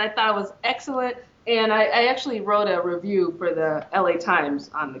Chaos, and I thought it was excellent. And I actually wrote a review for the LA Times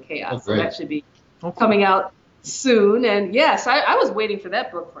on The Chaos. So that should be coming out soon. And yes, I was waiting for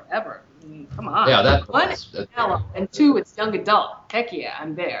that book forever. Come on. Yeah, that one is Nalo, and 2 it's young adult. Heck yeah,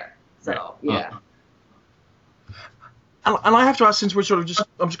 I'm there. So yeah. And I have to ask, since we're I'm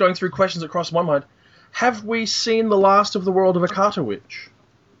just going through questions that cross my mind, have we seen the last of the world of Okorafor?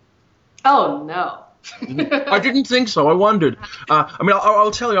 Oh, no. I didn't think so. I wondered.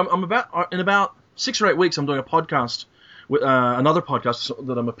 I'll tell you, in about 6 or 8 weeks, I'm doing a podcast, with another podcast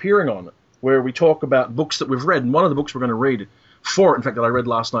that I'm appearing on, where we talk about books that we've read. And one of the books we're going to read for it, in fact, that I read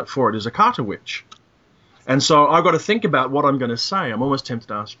last night for it, is Okorafor. And so I've got to think about what I'm going to say. I'm almost tempted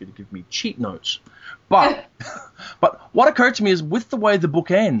to ask you to give me cheat notes. But what occurred to me is, with the way the book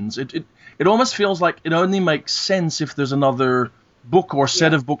ends, it almost feels like it only makes sense if there's another book or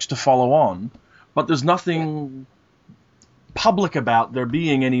set of books to follow on, but there's nothing public about there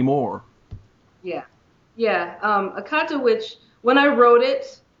being any more. Okorafor, when I wrote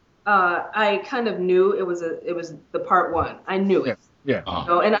it, I kind of knew it was the part 1. I knew it. Yeah.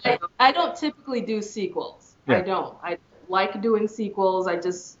 And I don't typically do sequels. I don't. I like doing sequels.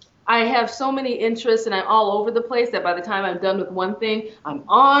 I have so many interests and I'm all over the place that by the time I'm done with one thing, I'm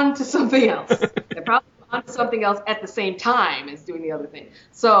on to something else. I'm probably on to something else at the same time as doing the other thing.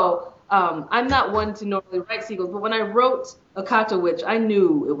 So I'm not one to normally write sequels, but when I wrote Okorafor, I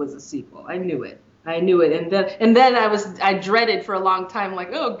knew it was a sequel. I knew it. And then I dreaded for a long time,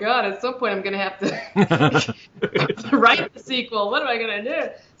 like, oh God, at some point I'm going to have to write the sequel. What am I going to do?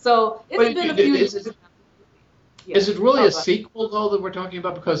 So it's been a few years. Is it really a sequel, though, that we're talking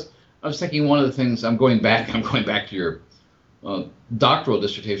about? Because I was thinking one of the things, I'm going back to your doctoral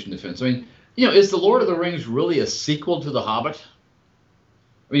dissertation defense. I mean, is The Lord of the Rings really a sequel to The Hobbit?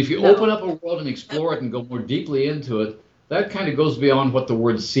 I mean, if you open up a world and explore it and go more deeply into it, that kind of goes beyond what the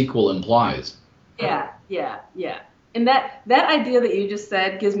word sequel implies. Yeah. And that idea that you just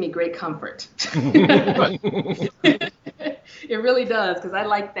said gives me great comfort. It really does, because I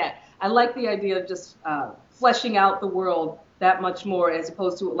like that. I like the idea of just fleshing out the world that much more as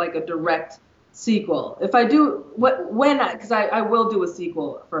opposed to like a direct sequel. If I do, because I will do a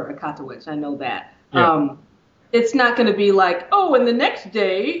sequel for Akatowicz, I know that. Yeah. It's not going to be like, oh, and the next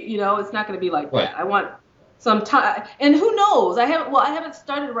day, it's not going to be like that. I want some time, and who knows? I haven't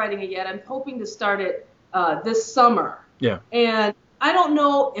started writing it yet. I'm hoping to start it this summer. Yeah. And I don't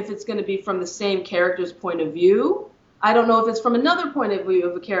know if it's going to be from the same character's point of view. I don't know if it's from another point of view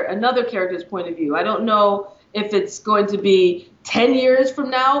of another character's point of view. I don't know if it's going to be 10 years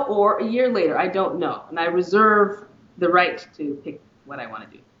from now or a year later. I don't know, and I reserve the right to pick what I want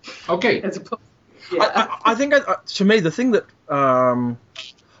to do. Okay. As opposed, yeah. I think, to me, the thing that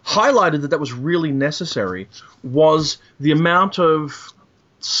highlighted that was really necessary was the amount of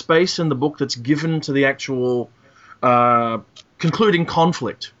space in the book that's given to the actual concluding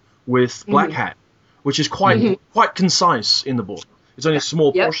conflict with Black Hat, which is quite concise in the book. It's only a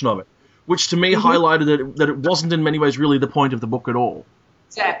small portion of it, which to me highlighted that it wasn't in many ways really the point of the book at all.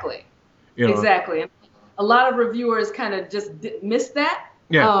 Exactly. Exactly. A lot of reviewers kind of just missed that.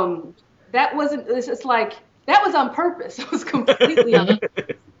 Yeah. That wasn't. It's like that was on purpose. It was completely on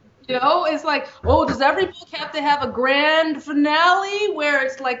purpose. It's like, oh, does every book have to have a grand finale where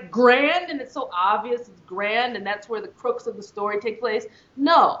it's like grand and it's so obvious it's grand and that's where the crux of the story take place?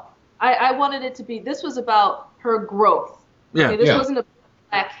 No, I wanted it to be. This was about her growth. Yeah. Okay, this wasn't a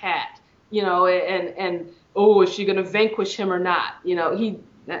Black Hat. And oh, is she going to vanquish him or not?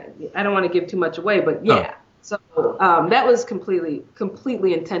 I don't want to give too much away, but yeah. No. So that was completely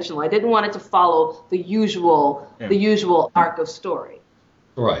intentional. I didn't want it to follow the usual arc of story.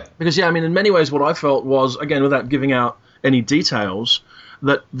 Right. Because, in many ways what I felt was, again, without giving out any details,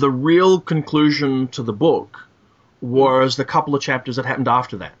 that the real conclusion to the book was the couple of chapters that happened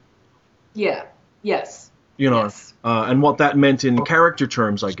after that. Yeah. Yes. Yes. And what that meant in character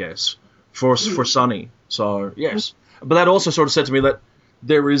terms, I guess, for Sonny. So, yes. But that also sort of said to me that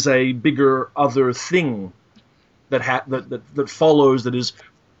there is a bigger other thing that follows that is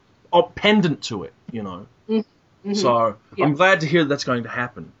pendant to it, Mm-hmm. So I'm glad to hear that's going to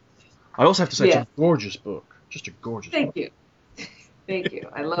happen. I also have to say it's a gorgeous book, just a gorgeous book. Thank you. Thank you.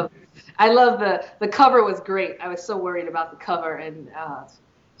 I love the cover was great. I was so worried about the cover, and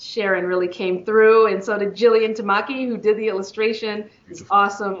Sharon really came through, and so did Jillian Tamaki, who did the illustration. It's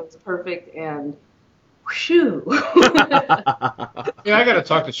awesome. It's perfect, and whew. Yeah, I got to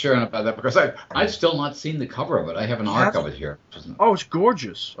talk to Sharon about that because I've still not seen the cover of it. I have an arc of it here. Oh, it's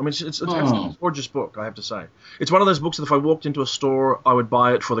gorgeous. It's a gorgeous book, I have to say. It's one of those books that if I walked into a store, I would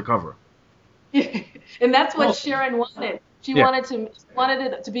buy it for the cover. And that's what Sharon wanted. She wanted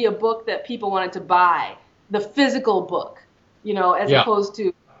it to be a book that people wanted to buy, the physical book, as opposed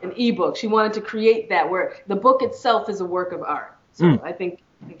to an ebook. She wanted to create that where the book itself is a work of art. So I think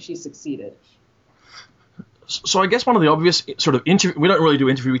she succeeded. So I guess one of the obvious sort of we don't really do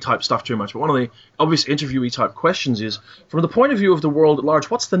interviewee type stuff too much, but one of the obvious interviewee type questions is, from the point of view of the world at large,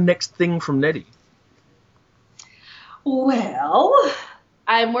 what's the next thing from Nnedi? Well,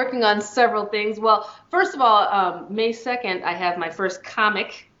 I'm working on several things. Well, first of all, May 2nd, I have my first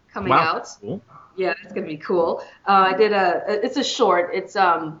comic coming out. Cool. Yeah, it's gonna be cool. I did it's a short. It's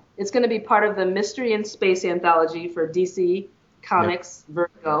gonna be part of the Mystery in Space anthology for DC Comics,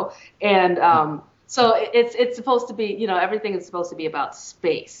 Vertigo, and so it's supposed to be, everything is supposed to be about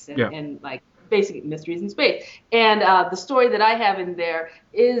space and like basic mysteries in space. And the story that I have in there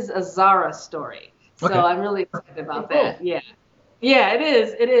is a Zara story. So I'm really excited about that. Yeah. Yeah, it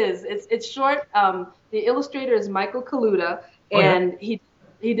is. It's short. The illustrator is Michael Kaluta, and he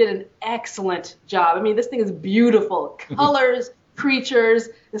did an excellent job. This thing is beautiful. Colors, creatures.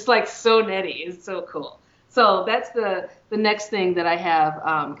 It's like so Nnedi. It's so cool. So that's the next thing that I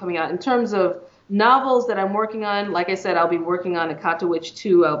have coming out. In terms of novels that I'm working on, like I said, I'll be working on Akatowicz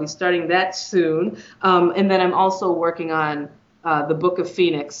 2. I'll be starting that soon. And then I'm also working on the Book of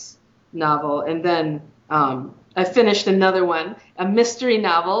Phoenix novel. And then I finished another one, a mystery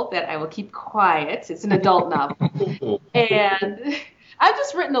novel that I will keep quiet. It's an adult novel. And I've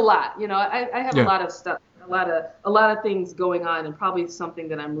just written a lot. I have a lot of stuff. A lot of things going on, and probably something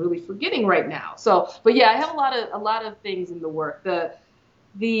that I'm really forgetting right now. So, but yeah, I have a lot of things in the work.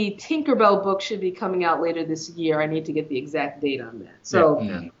 The Tinkerbell book should be coming out later this year. I need to get the exact date on that.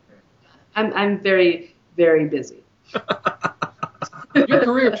 So I'm very, very busy. Your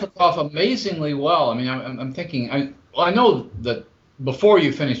career took off amazingly well. I mean, I'm thinking, I know that before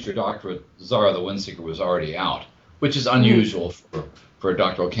you finished your doctorate, Zara the Windseeker was already out, which is unusual for a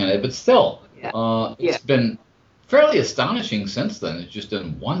doctoral candidate, but still, it's been fairly astonishing since then. It's just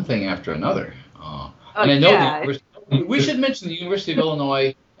done one thing after another. And I know we should mention the University of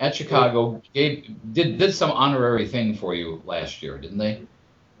Illinois at Chicago did some honorary thing for you last year, didn't they?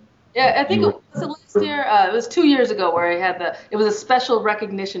 Yeah, I think it was last year. It was 2 years ago where I had it was a special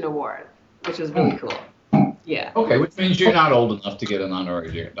recognition award, which was really cool. Yeah. Okay, which means you're not old enough to get an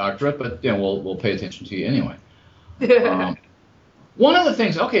honorary doctorate, but we'll pay attention to you anyway. One of the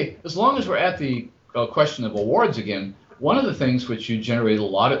things, as long as we're at the question of awards again, one of the things which you generated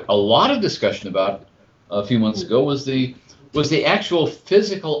a lot of discussion about a few months ago was the actual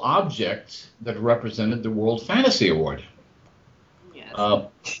physical object that represented the World Fantasy Award.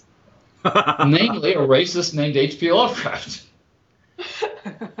 Yes. Namely, a racist named H.P. Lovecraft.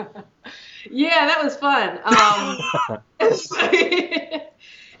 Yeah, that was fun.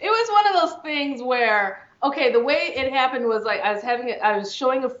 It was one of those things where, the way it happened was like I was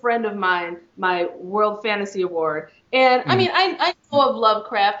showing a friend of mine my World Fantasy Award, and I mean I know of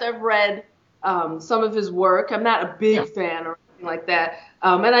Lovecraft. I've read some of his work. I'm not a big fan or anything like that,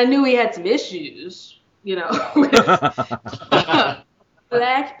 and I knew he had some issues, with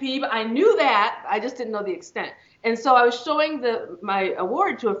black people. I knew that. I just didn't know the extent. And so I was showing my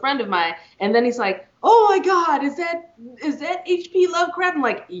award to a friend of mine, and then he's like, "Oh my God, is that H.P. Lovecraft?" I'm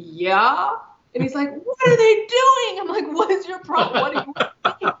like, "Yeah." And he's like, "What are they doing?" I'm like, "What is your problem? What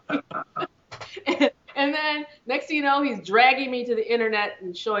are you doing?" And then next thing you know, he's dragging me to the internet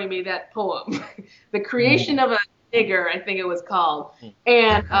and showing me that poem, "The Creation of a Nigger," I think it was called,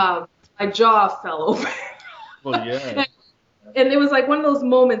 and my jaw fell over. Well, yeah. And it was like one of those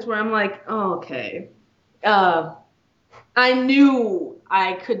moments where I'm like, oh, okay. I knew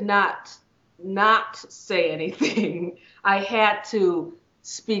I could not say anything. I had to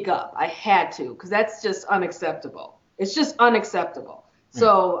speak up. I had to, because that's just unacceptable. It's just unacceptable.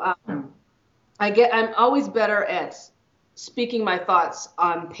 So I'm always better at speaking my thoughts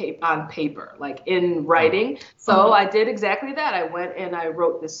on paper, like in writing. So I did exactly that. I went and I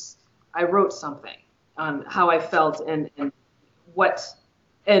wrote something on how I felt and what,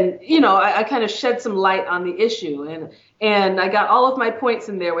 and I kind of shed some light on the issue, and I got all of my points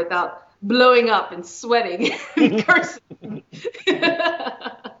in there without blowing up and sweating and cursing.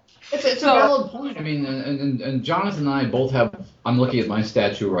 It's a valid point. I mean, and Jonathan and I both have. I'm looking at my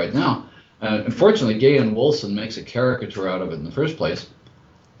statue right now. Unfortunately, Gaian Wilson makes a caricature out of it in the first place.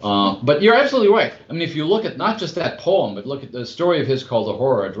 But you're absolutely right. I mean, if you look at not just that poem, but look at the story of his called The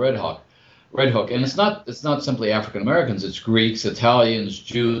Horror at Red Hook, and it's not simply African Americans. It's Greeks, Italians,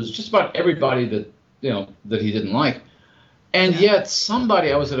 Jews, just about everybody that he didn't like. And yet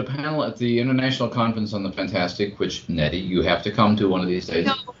somebody, I was at a panel at the International Conference on the Fantastic, which, Nnedi, you have to come to one of these days.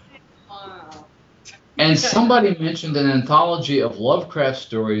 And somebody mentioned an anthology of Lovecraft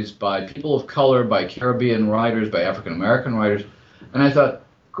stories by people of color, by Caribbean writers, by African American writers. And I thought,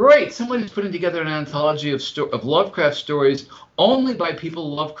 great, somebody's putting together an anthology of Lovecraft stories only by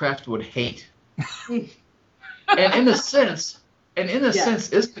people Lovecraft would hate. And in a sense,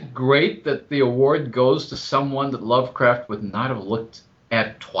 isn't it great that the award goes to someone that Lovecraft would not have looked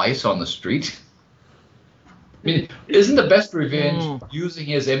at twice on the street? I mean, isn't the best revenge using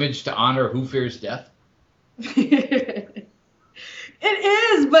his image to honor Who Fears Death? It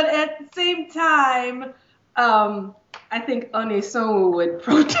is, but at the same time, I think Onesowu would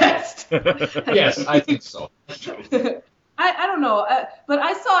protest. Yes, I think so. That's true. I don't know, but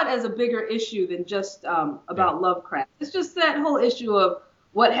I saw it as a bigger issue than just about Lovecraft. It's just that whole issue of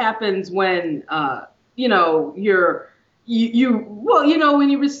what happens when when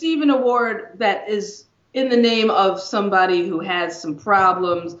you receive an award that is in the name of somebody who has some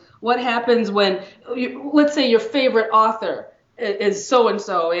problems. What happens when, let's say, your favorite author is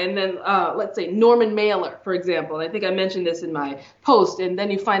so-and-so, and then let's say Norman Mailer, for example. And I think I mentioned this in my post, and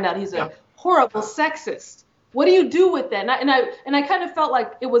then you find out he's a horrible sexist. What do you do with that? And I kind of felt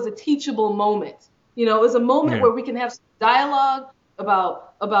like it was a teachable moment. It was a moment where we can have some dialogue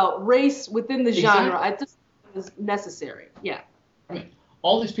about race within the genre. I just think it was necessary. Yeah. I mean,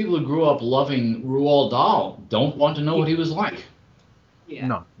 all these people who grew up loving Roald Dahl don't want to know what he was like. Yeah.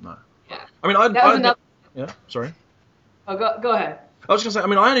 No. Yeah. I mean, yeah. Sorry. Oh, go ahead. I was going to say. I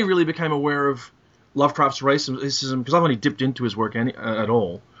mean, I only really became aware of Lovecraft's racism because I've only dipped into his work at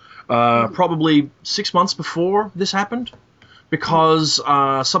all. Probably 6 months before this happened, because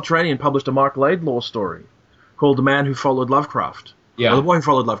Subterranean published a Mark Laidlaw story called "The Man Who Followed Lovecraft," or "The Boy Who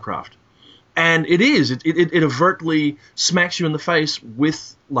Followed Lovecraft," And it overtly smacks you in the face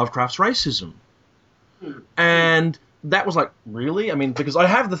with Lovecraft's racism. And that was like, really? I mean, because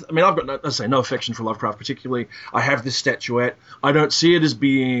I've got, no affection for Lovecraft particularly. I have this statuette. I don't see it as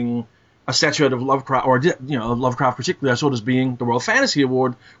being a statuette of Lovecraft, or, of Lovecraft particularly. I saw it as being the World Fantasy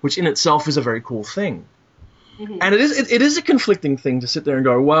Award, which in itself is a very cool thing. And it is a conflicting thing to sit there and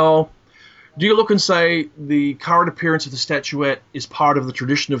go, well, do you look and say the current appearance of the statuette is part of the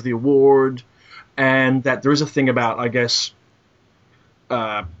tradition of the award, and that there is a thing about, I guess,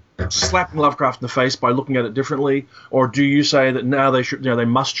 slapping Lovecraft in the face by looking at it differently, or do you say that now they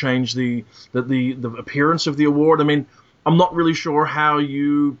must change the appearance of the award? I mean, I'm not really sure how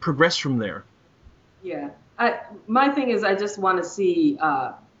you progress from there. Yeah, my thing is I just want to see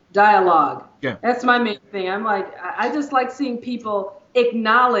dialogue. Yeah, that's my main thing. I'm like, I just like seeing people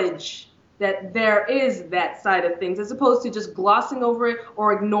acknowledge that there is that side of things, as opposed to just glossing over it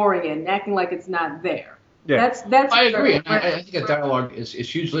or ignoring it and acting like it's not there. Yeah. That's I agree. And I think a dialogue is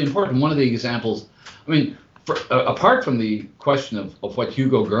hugely important. One of the examples, I mean, apart from the question of what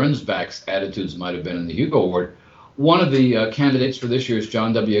Hugo Gernsback's attitudes might have been in the Hugo Award, one of the candidates for this year's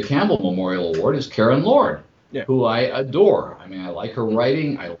John W. Campbell Memorial Award is Karen Lord, who I adore. I mean, I like her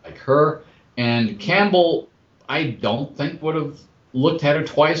writing. I like her. And Campbell, I don't think would have looked at her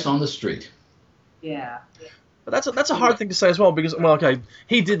twice on the street. Yeah. But that's a hard thing to say as well, because, well, okay,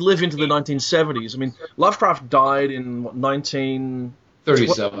 he did live into the 1970s. I mean, Lovecraft died in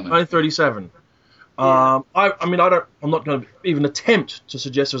 1937. Yeah. I'm not going to even attempt to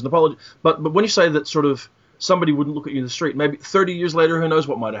suggest there's an apology, but when you say that sort of somebody wouldn't look at you in the street, maybe 30 years later, who knows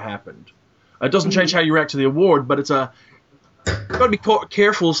what might have happened. It doesn't change how you react to the award, but you've got to be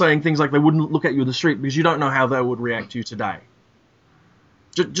careful saying things like they wouldn't look at you in the street, because you don't know how they would react to you today.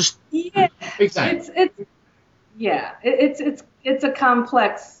 Just yeah, exactly. It's a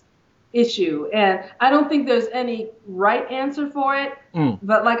complex issue, and I don't think there's any right answer for it.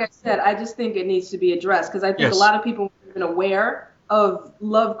 But like I said, I just think it needs to be addressed, because I think a lot of people weren't even aware of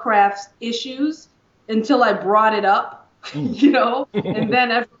Lovecraft's issues until I brought it up, and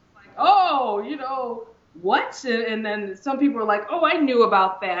then everyone's like, oh, what? And then some people are like, oh, I knew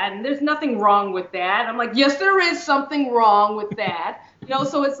about that, and there's nothing wrong with that. I'm like, yes, there is something wrong with that.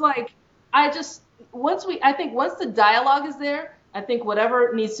 So it's like, once the dialogue is there, I think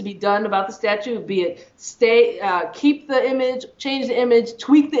whatever needs to be done about the statue, be it keep the image, change the image,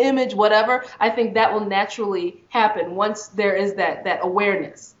 tweak the image, whatever, I think that will naturally happen once there is that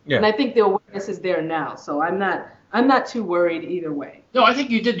awareness. Yeah. And I think the awareness is there now, so I'm not too worried either way. No, I think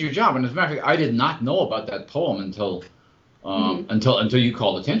you did your job, and as a matter of fact, I did not know about that poem until you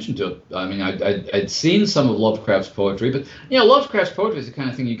called attention to it. I mean, I'd seen some of Lovecraft's poetry, but Lovecraft's poetry is the kind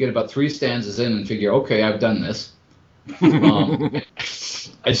of thing you get about 3 stanzas in and figure, okay, I've done this. I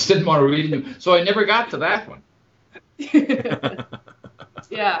just didn't want to read it, so I never got to that one.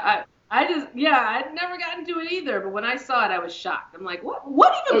 I'd never gotten to it either, but when I saw it, I was shocked. I'm like,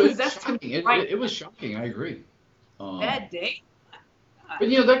 what even possessed him? It was shocking. I agree. Bad day. But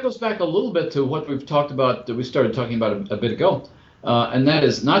that goes back a little bit to what we've talked about, that we started talking about a bit ago, and that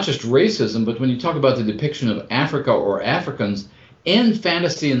is not just racism, but when you talk about the depiction of Africa or Africans in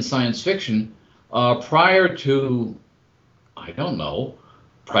fantasy and science fiction, prior to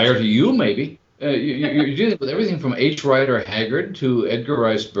you maybe, you're dealing with everything from H. Rider Haggard to Edgar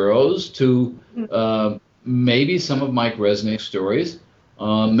Rice Burroughs to maybe some of Mike Resnick's stories,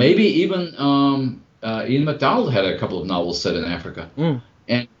 maybe even Ian MacDonald had a couple of novels set in Africa.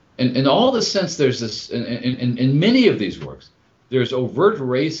 And in all this sense, there's this, in many of these works, there's overt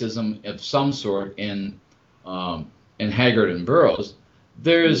racism of some sort in Haggard and Burroughs.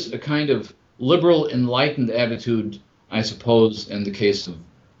 There's a kind of liberal, enlightened attitude, I suppose, in the case of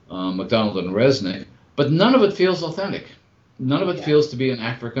MacDonald and Resnick, but none of it feels authentic. None of it feels to be an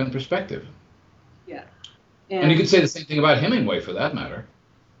African perspective. Yeah. And you could say the same thing about Hemingway, for that matter.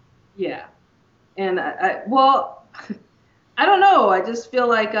 Yeah. And I don't know. I just feel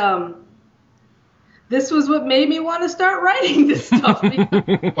like this was what made me want to start writing this stuff.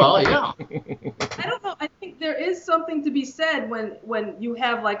 Well, yeah. I don't know. I think there is something to be said when you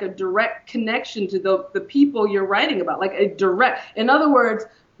have like a direct connection to the people you're writing about, like a direct. In other words,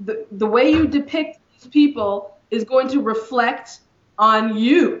 the way you depict these people is going to reflect on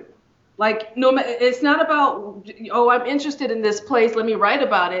you. Like, no, it's not about, I'm interested in this place, let me write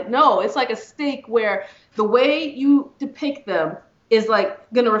about it. No, it's like a stake where the way you depict them is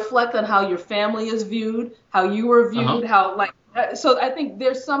like going to reflect on how your family is viewed, how you were viewed, so I think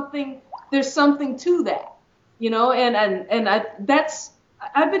there's something to that, and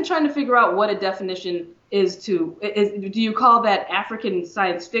I've been trying to figure out what a definition is do you call that African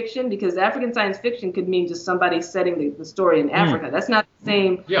science fiction? Because African science fiction could mean just somebody setting the story in Africa. That's not the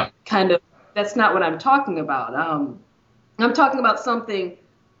same kind of, that's not what I'm talking about. I'm talking about something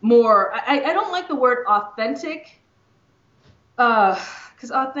more, I don't like the word authentic,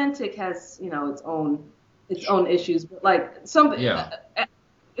 because authentic has, its own issues, but like something that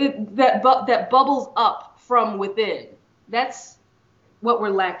bubbles up from within. That's what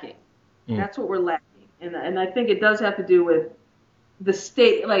we're lacking. That's what we're lacking. And I think it does have to do with the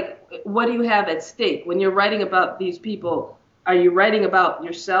state. Like, what do you have at stake when you're writing about these people? Are you writing about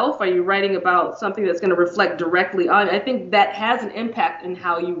yourself? Are you writing about something that's going to reflect directly on? I think that has an impact in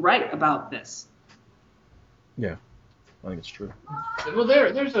how you write about this. Yeah, I think it's true. Well,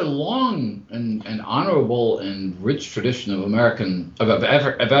 there's a long and honorable and rich tradition of African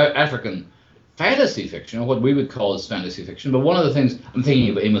fantasy fiction, or what we would call as fantasy fiction. But one of the things, I'm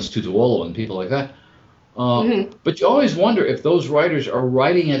thinking of Amos Tutuolo and people like that. But you always wonder if those writers are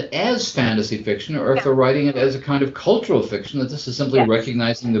writing it as fantasy fiction, or if they're writing it as a kind of cultural fiction, that this is simply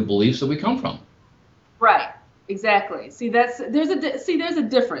recognizing the beliefs that we come from. Right. Exactly. See, there's a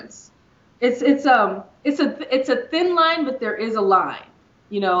difference. It's a thin line, but there is a line.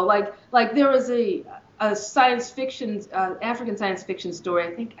 Like there was a science fiction, African science fiction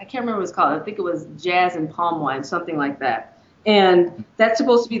story. I can't remember what it was called. I think it was Jazz and Palm Wine, something like that. And that's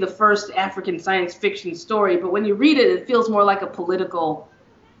supposed to be the first African science fiction story. But when you read it, it feels more like a political,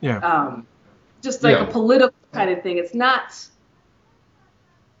 a political kind of thing. It's not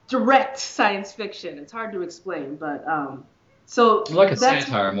direct science fiction. It's hard to explain, but so like a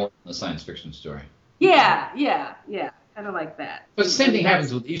satire more than a science fiction story. Yeah, kind of like that. But the same thing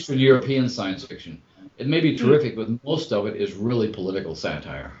happens with Eastern European science fiction. It may be terrific, but most of it is really political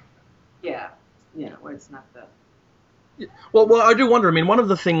satire. Yeah, where it's not the... Well, I do wonder. I mean, one of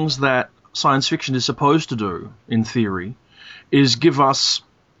the things that science fiction is supposed to do, in theory, is give us,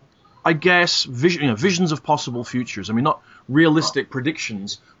 I guess, visions of possible futures. I mean, not realistic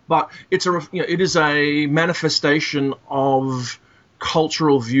predictions, but it is a manifestation of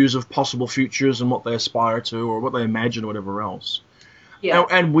cultural views of possible futures and what they aspire to, or what they imagine, or whatever else. Yeah.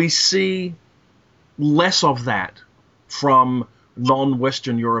 And we see less of that from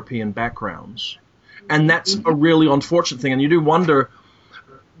non-Western European backgrounds. And that's a really unfortunate thing. And you do wonder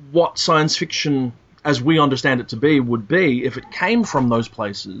what science fiction, as we understand it to be, would be if it came from those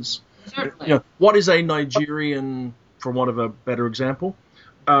places. Certainly. What is a Nigerian, for want of a better example,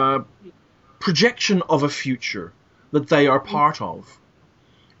 projection of a future that they are part of?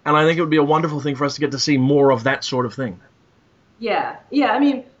 And I think it would be a wonderful thing for us to get to see more of that sort of thing. Yeah. I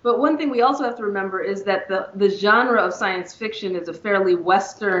mean, but one thing we also have to remember is that the genre of science fiction is a fairly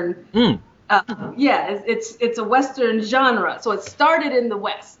Western... it's a Western genre, so it started in the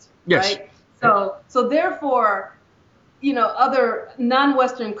West, right? So therefore, other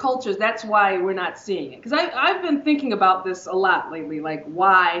non-Western cultures, that's why we're not seeing it. Because I've been thinking about this a lot lately, like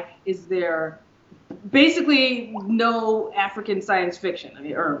why is there basically no African science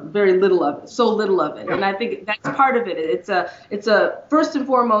fiction, or very little of it, so little of it, and I think that's part of it. It's a first and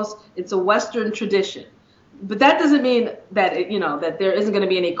foremost, it's a Western tradition. But that doesn't mean that that there isn't going to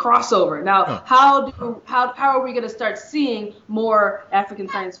be any crossover. Now, how are we going to start seeing more African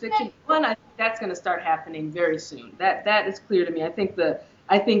science fiction? One, I think that's going to start happening very soon. That is clear to me. I think the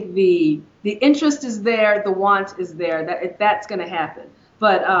interest is there, the want is there. That's going to happen.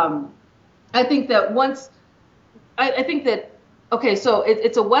 But I think that so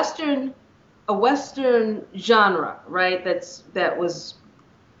it's a Western genre, right? That was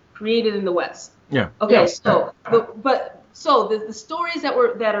created in the West. Yeah. Okay. Yeah. So, the stories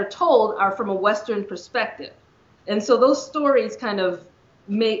that are told are from a Western perspective, and so those stories kind of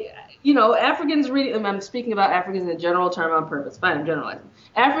make Africans read. I'm speaking about Africans in a general term on purpose. Fine, I'm generalizing.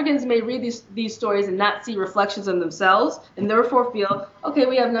 Africans may read these stories and not see reflections in themselves, and therefore feel, okay,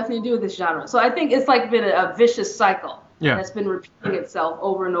 we have nothing to do with this genre. So I think it's like been a vicious cycle that's been repeating itself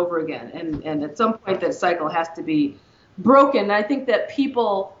over and over again, and at some point that cycle has to be broken. And I think that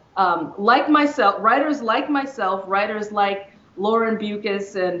people. Like myself, writers like myself, writers like Lauren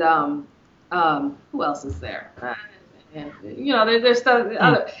Bucas and who else is there? There's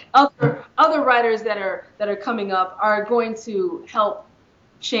other writers that are coming up are going to help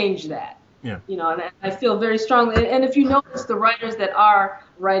change that. Yeah. And I feel very strongly. And if you notice, the writers that are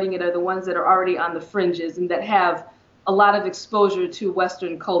writing it are the ones that are already on the fringes and that have a lot of exposure to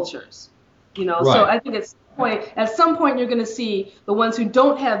Western cultures. Right. So I think at some point you're going to see the ones who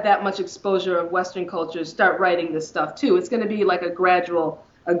don't have that much exposure of Western cultures start writing this stuff too. It's going to be like a gradual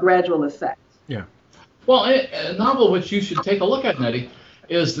effect. Yeah. Well, a novel which you should take a look at, Nnedi,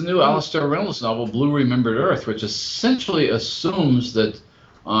 is the new Alastair Reynolds novel, Blue Remembered Earth, which essentially assumes that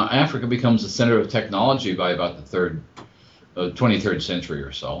Africa becomes the center of technology by about the 23rd century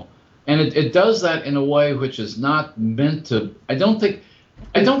or so. And it does that in a way which is not meant to. I don't think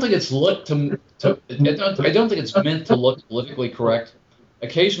it's meant to look politically correct.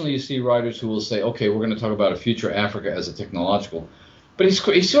 Occasionally, you see writers who will say, "Okay, we're going to talk about a future Africa as a technological," but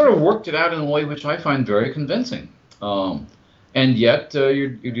he sort of worked it out in a way which I find very convincing. And yet, you're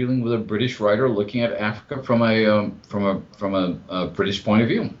dealing with a British writer looking at Africa from a British point of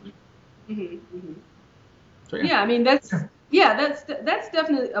view. Mm-hmm, mm-hmm. So, yeah, I mean that's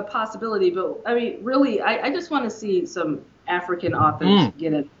definitely a possibility. But I mean, really, I just want to see some African authors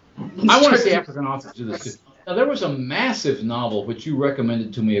get it. I want to see African authors do this too. Now, there was a massive novel which you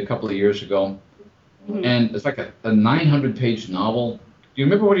recommended to me a couple of years ago, and it's like a 900-page novel. Do you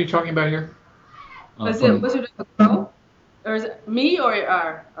remember what you're talking about here? Was it Wizard of the Crow? Or is it me or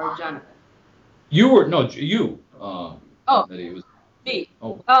Jonathan? You. It was me.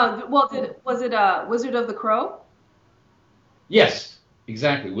 Oh. Was it Wizard of the Crow? Yes,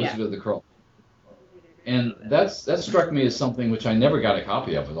 exactly, Wizard of the Crow. And that struck me as something which I never got a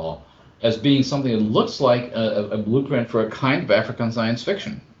copy of at all, as being something that looks like a blueprint for a kind of African science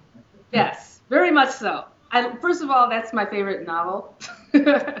fiction. Yes, very much so. First of all, that's my favorite novel.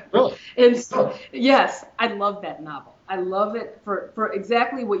 Really? And so, yes, I love that novel. I love it for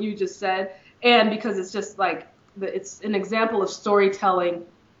exactly what you just said, and because it's just like it's an example of storytelling.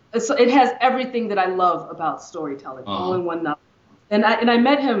 It has everything that I love about storytelling all in one novel. And I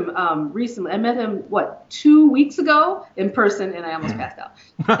met him recently. I met him 2 weeks ago in person, and I almost passed out.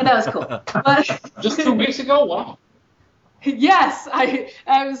 And that was cool. But just 2 weeks ago? Wow. Yes, I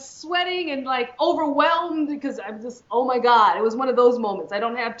was sweating and like overwhelmed because I'm just, oh my God, it was one of those moments. I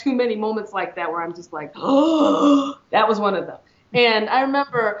don't have too many moments like that where I'm just like, oh, that was one of them. And I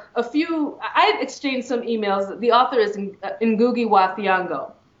remember I exchanged some emails. The author is Ngugi wa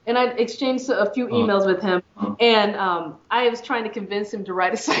Thiong'o. And I exchanged a few emails with him. And I was trying to convince him to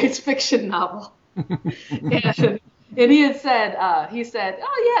write a science fiction novel. And he had said,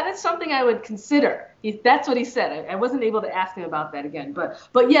 oh yeah, that's something I would consider. That's what he said. I wasn't able to ask him about that again.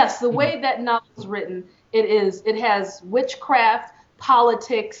 But yes, the way that novel is written, it has witchcraft,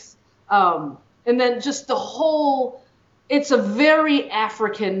 politics, and then just the whole. It's a very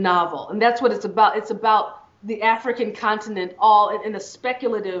African novel, and that's what it's about. It's about the African continent, all in a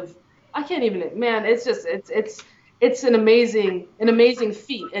speculative. I can't even. Man, it's just it's an amazing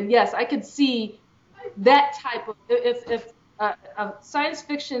feat. And yes, I could see that type of if a science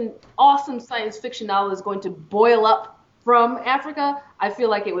fiction, awesome science fiction novel is going to boil up from Africa, I feel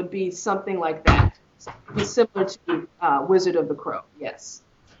like it would be something like that. Similar to Wizard of the Crow, yes.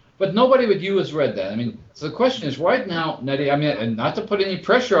 But nobody but you has read that. I mean, so the question is right now, Nnedi, I mean, and not to put any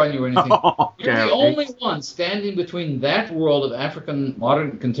pressure on you or anything, you're the only one standing between that world of African,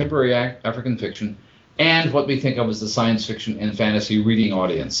 modern, contemporary African fiction and what we think of as the science fiction and fantasy reading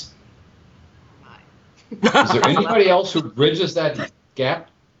audience. Is there anybody else who bridges that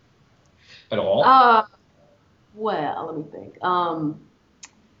gap at all? Well, let me think.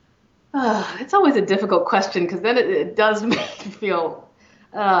 It's always a difficult question because then it does make you feel.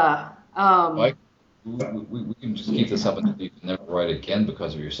 We can just keep this up until you can never write again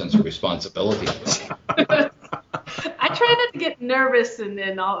because of your sense of responsibility. I try not to get nervous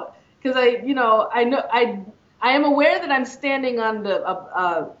and all because I know I am aware that I'm standing on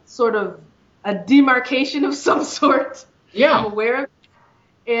the sort of a demarcation of some sort. Yeah. I'm aware of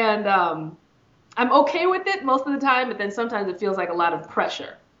it. And I'm okay with it most of the time, but then sometimes it feels like a lot of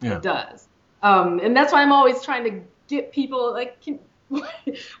pressure. Yeah. It does. And that's why I'm always trying to get people like,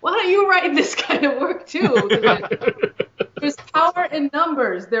 why don't you write this kind of work too? There's power in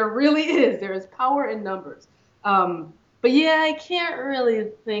numbers. There really is. There is power in numbers. But yeah, I can't really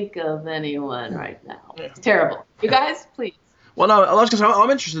think of anyone right now. It's terrible. You guys, please. Well, no, I'm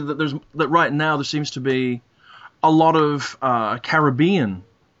interested that right now there seems to be a lot of Caribbean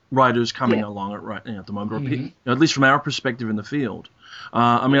writers coming along at the moment, or at least from our perspective in the field.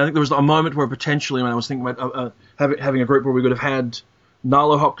 I mean, I think there was a moment where potentially, when I was thinking about having a group where we could have had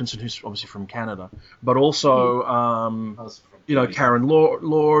Nalo Hopkinson, who's obviously from Canada, but also Karen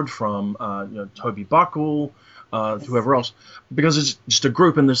Lord from Toby Buckle, whoever else, because it's just a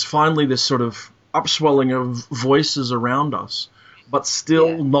group, and there's finally this sort of upswelling of voices around us, but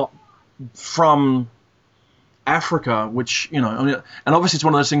still not from Africa, which, I mean, and obviously it's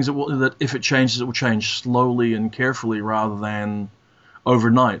one of those things that if it changes, it will change slowly and carefully rather than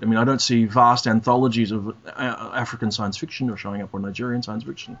overnight. I mean, I don't see vast anthologies of African science fiction or showing up, or Nigerian science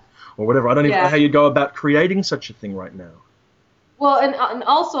fiction or whatever. I don't even know how you go about creating such a thing right now. Well, and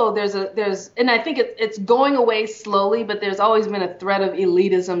also and I think it's going away slowly, but there's always been a threat of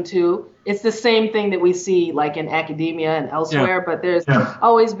elitism too. It's the same thing that we see like in academia and elsewhere, but there's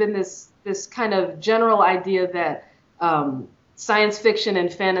always been this kind of general idea that science fiction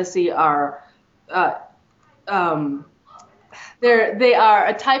and fantasy are they are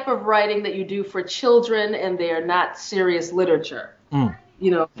a type of writing that you do for children, and they are not serious literature.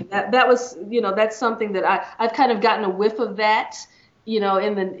 That was that's something that I've kind of gotten a whiff of that, in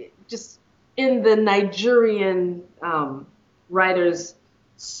the Nigerian writers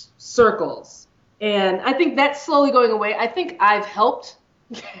circles, and I think that's slowly going away. I think I've helped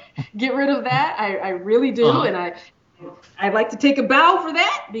get rid of that. I really do, and I'd like to take a bow for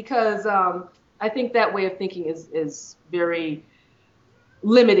that, because I think that way of thinking is very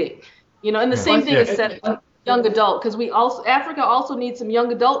limiting. And the same thing is said about young adult, because Africa also needs some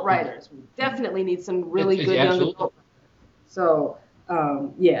young adult writers. We definitely need some really good young adult writers. So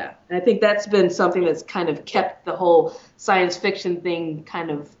and I think that's been something that's kind of kept the whole science fiction thing kind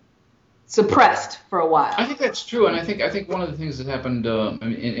of suppressed for a while. I think that's true, and I think one of the things that happened,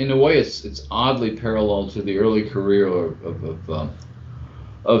 in a way, it's oddly parallel to the early career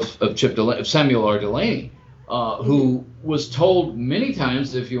of Samuel R. Delany, who was told many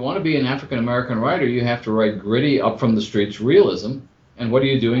times that if you want to be an African American writer, you have to write gritty, up from the streets realism. And what are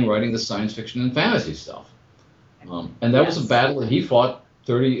you doing writing the science fiction and fantasy stuff? And that was a battle that he fought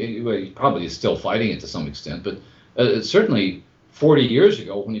he probably is still fighting it to some extent, but certainly 40 years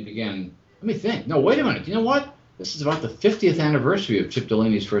ago when he began. Let me think. No, wait a minute. You know what? This is about the 50th anniversary of Chip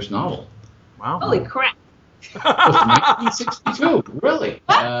Delaney's first novel. Wow. Holy crap. It was 1962. Really.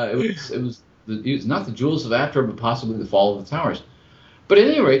 It was not the Jewels of Atra, but possibly the Fall of the Towers. But at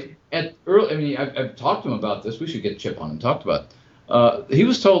any rate, I've talked to him about this. We should get Chip on and talked about it. He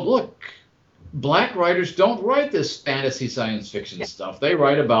was told, look, black writers don't write this fantasy science fiction stuff. They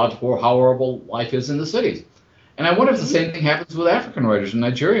write about how horrible life is in the cities. And I wonder if the same thing happens with African writers and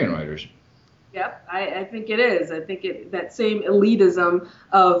Nigerian writers. Yep, I think it is. I think that same elitism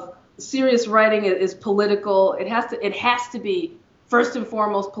of serious writing is political. It has to be first and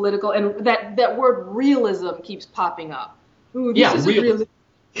foremost political, and that word realism keeps popping up. Ooh, this is realism.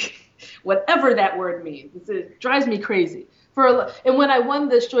 Whatever that word means, it drives me crazy. And when I won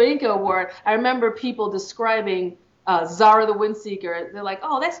the Shoyinka Award, I remember people describing Zara the Windseeker. They're like,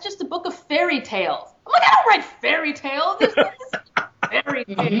 "Oh, that's just a book of fairy tales." I'm like, "I don't write fairy tales. This is a fairy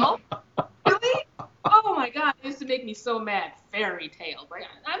tale." Really? Oh my God! It used to make me so mad. Fairy tales. Like,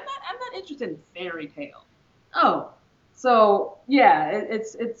 I'm not interested in fairy tales. Oh, so yeah,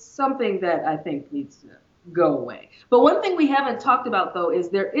 it's something that I think needs to go away. But one thing we haven't talked about though is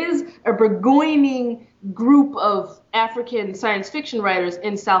there is a burgeoning group of African science fiction writers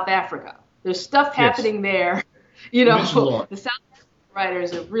in South Africa. There's stuff happening there. The South African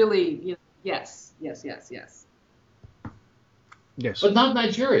writers are really, yes. But not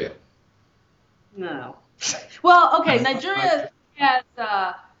Nigeria. No. Well, okay, Nigeria has,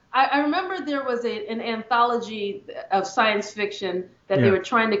 I remember there was an anthology of science fiction that they were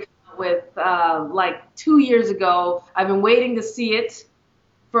trying to come up with like 2 years ago. I've been waiting to see it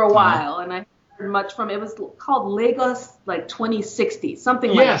for a while, and I heard much from it. It was called Lagos, like 2060, something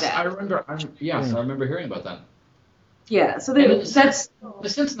like that. Yes, I remember hearing about that. Yeah, so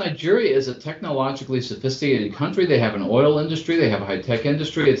since Nigeria is a technologically sophisticated country, they have an oil industry, they have a high-tech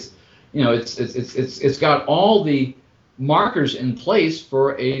industry. It's got all the markers in place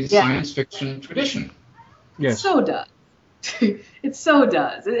for a science fiction tradition. Yes. It so does. It so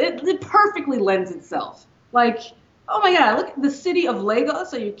does. It perfectly lends itself. Like, oh my God, look at the city of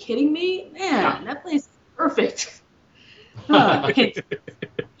Lagos. Are you kidding me? Man, that place is perfect.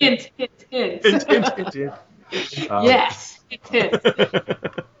 Hint. Yes, it is.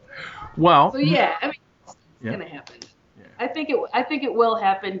 Well. So it's gonna happen. Yeah. I think it will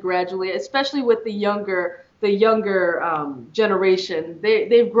happen gradually, especially with the younger generation.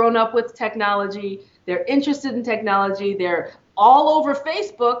 They've grown up with technology. They're interested in technology. They're all over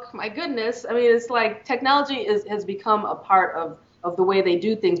Facebook. My goodness, I mean, it's like technology has become a part of the way they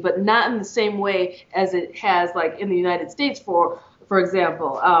do things, but not in the same way as it has, like in the United States, for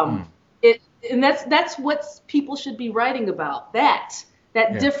example. And that's what people should be writing about. That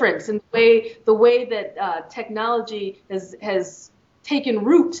difference in the way that technology has taken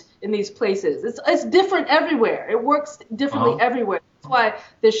root in these places. It's different everywhere. It works differently everywhere. That's why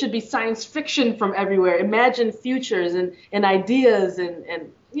there should be science fiction from everywhere. Imagine futures and ideas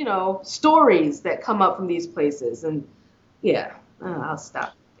and stories that come up from these places. And I'll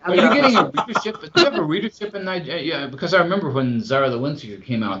stop. Are you getting a readership? Do you have a readership in Nigeria? Yeah, because I remember when Zara the Windseeker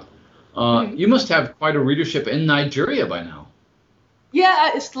came out. You must have quite a readership in Nigeria by now.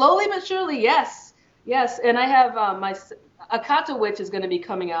 Yeah, slowly but surely, yes. Yes, and I have Akata Witch is going to be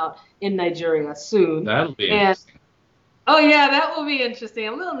coming out in Nigeria soon. That'll be And interesting. oh yeah, that will be interesting.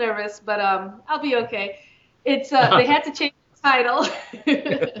 I'm a little nervous, but I'll be okay. It's they had to change the title.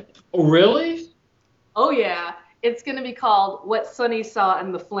 Oh, really? Oh yeah, it's going to be called What Sonny Saw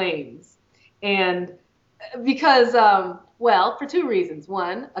in the Flames. And because well, for two reasons.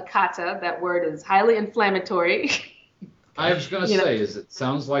 One, Akata, that word is highly inflammatory. I was going to You know, say, it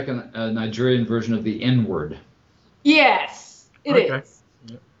sounds like a Nigerian version of the N-word. yes, it Okay. is.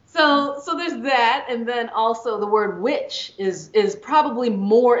 So there's that, and then also the word witch is probably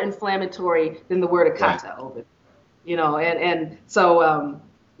more inflammatory than the word akata. And so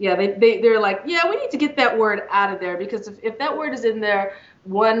yeah, they're like, yeah, we need to get that word out of there, because if that word is in there,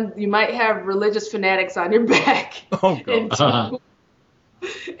 one, you might have religious fanatics on your back. Oh, God.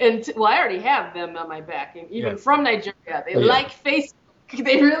 And well, I already have them on my back, and even from Nigeria, they like Facebook,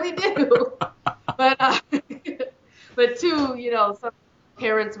 they really do. But but two, some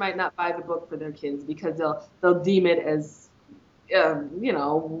parents might not buy the book for their kids because they'll deem it as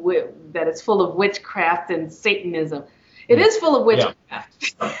that it's full of witchcraft and Satanism. It is full of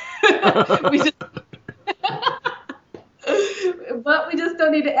witchcraft. But we just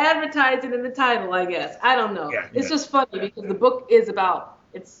don't need to advertise it in the title, I guess. I don't know. It's just funny because the book is about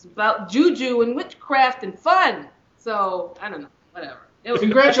juju and witchcraft and fun. So I don't know. Whatever.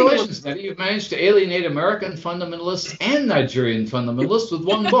 Congratulations, Nnedi. You've managed to alienate American fundamentalists and Nigerian fundamentalists with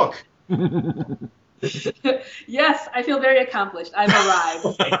one book. Yes, I feel very accomplished. I've arrived.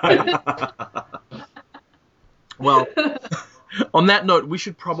 Well, on that note, we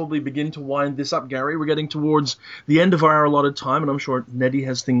should probably begin to wind this up, Gary. We're getting towards the end of our allotted time, and I'm sure Nnedi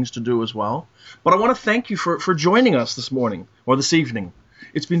has things to do as well. But I want to thank you for joining us this morning, or this evening.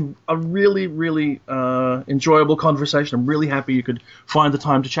 It's been a really, really enjoyable conversation. I'm really happy you could find the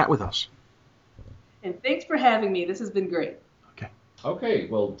time to chat with us. And thanks for having me. This has been great. Okay,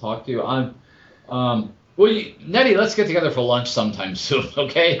 we'll talk to you on... Nnedi, let's get together for lunch sometime soon,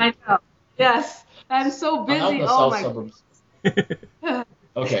 okay? I know. Yes. I'm so busy. Out in the south suburbs.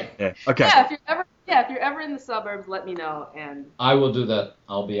 Okay. Yeah. Okay. Yeah, if you're ever in the suburbs, let me know. And I will do that.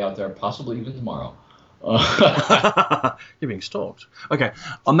 I'll be out there possibly even tomorrow. You're being stalked. Okay.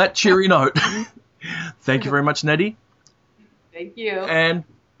 On that cheery note, thank you very much, Nnedi. Thank you. And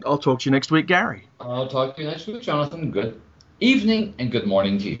I'll talk to you next week, Gary. I'll talk to you next week, Jonathan. Good evening and good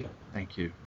morning to you. Thank you.